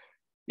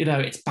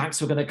 Its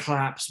banks were going to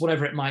collapse,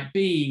 whatever it might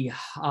be.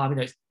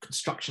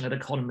 Construction and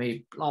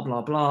economy, blah,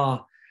 blah,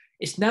 blah.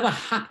 It's never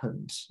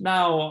happened.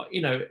 Now,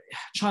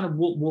 China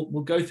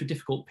will go through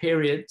difficult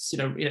periods.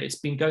 It's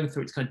been going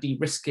through its kind of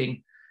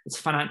de-risking, its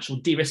financial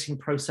de-risking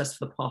process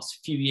for the past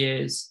few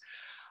years.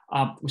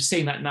 We're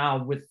seeing that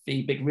now with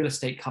the big real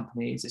estate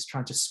companies. It's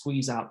trying to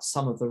squeeze out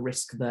some of the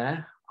risk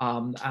there.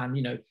 And,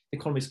 the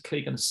economy is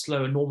clearly going to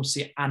slow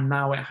enormously. And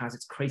now it has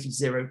its crazy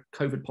zero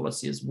COVID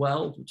policy as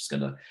well, which is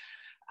going to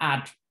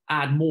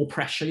add more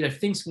pressure.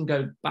 Things can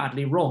go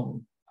badly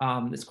wrong.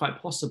 It's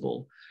quite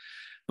possible.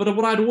 But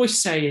what I'd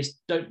always say is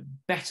don't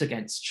bet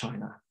against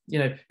China.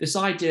 This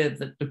idea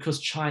that because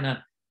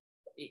China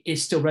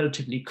is still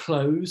relatively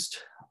closed,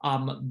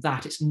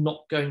 that it's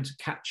not going to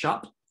catch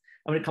up.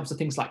 And when it comes to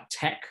things like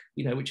tech,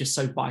 which is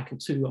so vital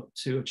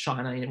to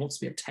China, it wants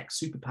to be a tech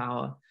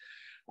superpower,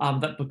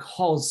 that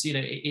because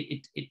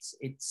it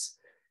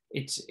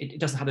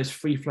doesn't have those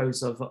free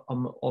flows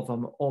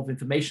of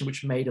information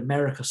which made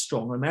America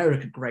strong,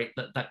 America great,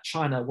 that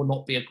China will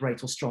not be a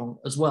great or strong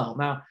as well.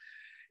 Now,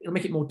 it'll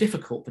make it more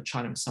difficult for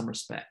China in some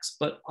respects,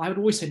 but I would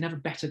always say never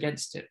bet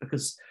against it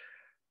because,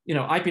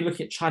 I've been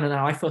looking at China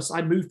now.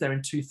 I moved there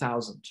in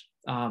 2000,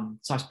 so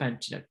I've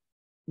spent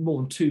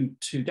more than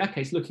two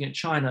decades looking at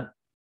China.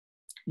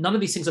 None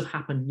of these things have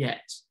happened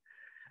yet.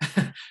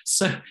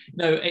 So,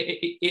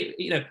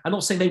 I'm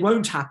not saying they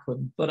won't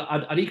happen, but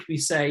I'd equally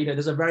say,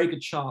 there's a very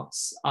good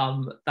chance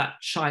that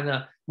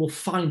China will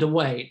find a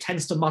way. It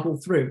tends to muddle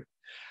through.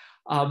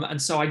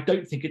 And so I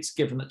don't think it's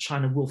given that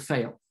China will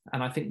fail.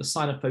 And I think the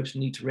xenophobes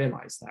need to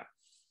realize that.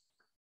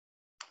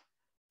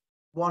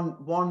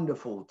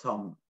 Wonderful,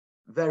 Tom,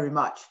 very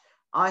much.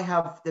 I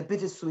have the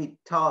bittersweet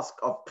task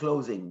of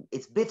closing.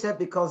 It's bitter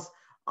because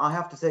I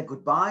have to say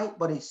goodbye,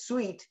 but it's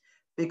sweet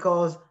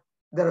because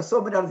there are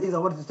so many other things I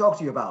wanted to talk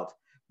to you about.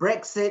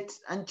 Brexit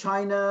and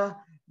China,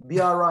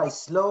 BRI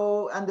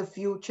slow and the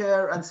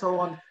future and so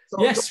on.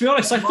 So yes, to be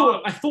honest, I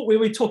thought we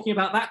were talking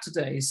about that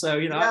today. So,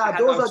 you know, yeah,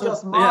 those are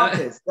just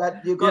markers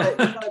that you're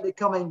gonna be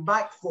coming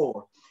back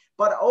for.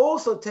 But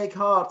also take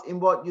heart in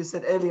what you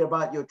said earlier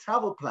about your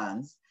travel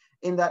plans,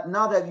 in that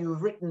now that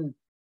you've written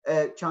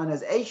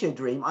China's Asia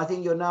Dream, I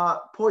think you're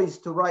now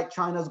poised to write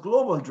China's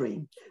Global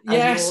Dream.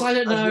 Yes, I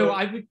don't know.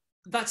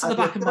 That's in the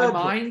back of my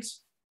mind.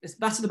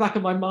 That's in the back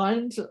of my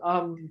mind.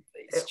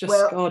 It's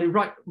just, God,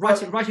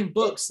 writing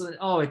books.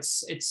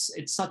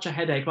 It's such a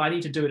headache. But I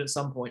need to do it at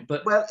some point.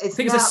 But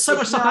there's so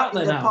much stuff out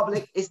there now.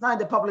 It's not in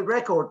the public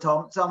record,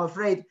 Tom. So I'm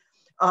afraid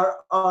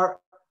our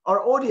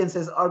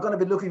audiences are going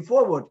to be looking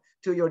forward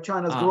to your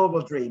China's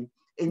Global Dream.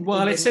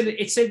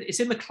 It's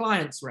in the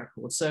client's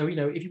record. So, you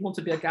know, if you want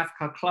to be a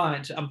Gavekal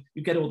client,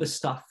 you get all this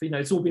stuff. You know,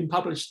 it's all been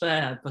published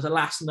there, but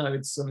alas, no,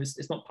 it's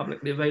not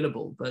publicly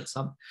available. But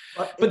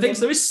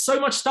there is so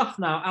much stuff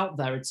now out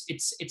there.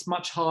 It's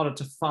much harder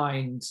to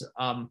find,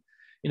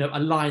 you know, a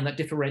line that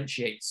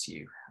differentiates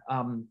you.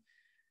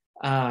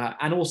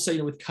 And also, you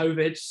know, with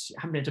COVID,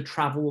 I haven't been able to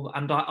travel,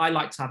 and I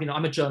like to have, you know,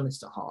 I'm a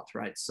journalist at heart,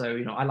 right? So,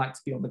 you know, I like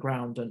to be on the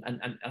ground, and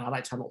I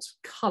like to have lots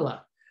of color.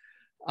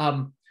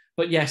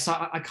 But yes,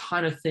 I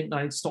kind of think that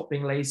I'd stop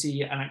being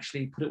lazy and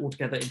actually put it all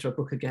together into a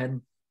book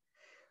again.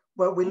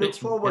 Well, we look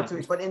forward to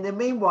it. But in the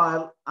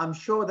meanwhile, I'm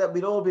sure that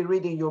we'll all be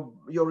reading your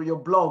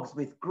blogs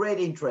with great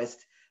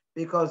interest,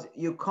 because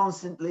you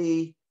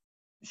constantly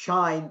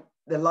shine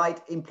the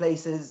light in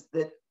places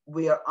that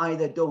we are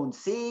either don't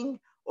seeing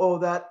or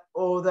that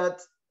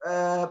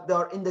they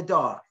are in the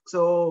dark.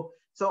 So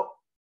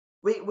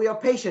we are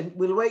patient.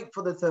 We'll wait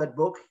for the third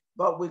book,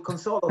 but we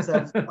console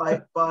ourselves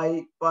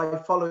by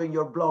following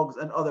your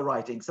blogs and other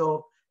writing.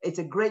 So it's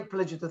a great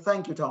pleasure to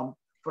thank you, Tom,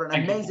 for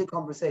an amazing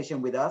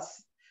conversation with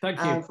us. Thank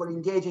you. And for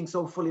engaging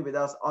so fully with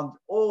us on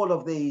all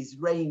of these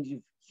range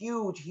of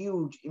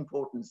huge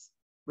importance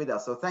with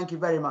us. So thank you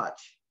very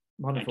much.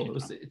 Wonderful.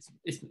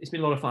 It's been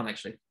a lot of fun,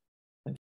 actually.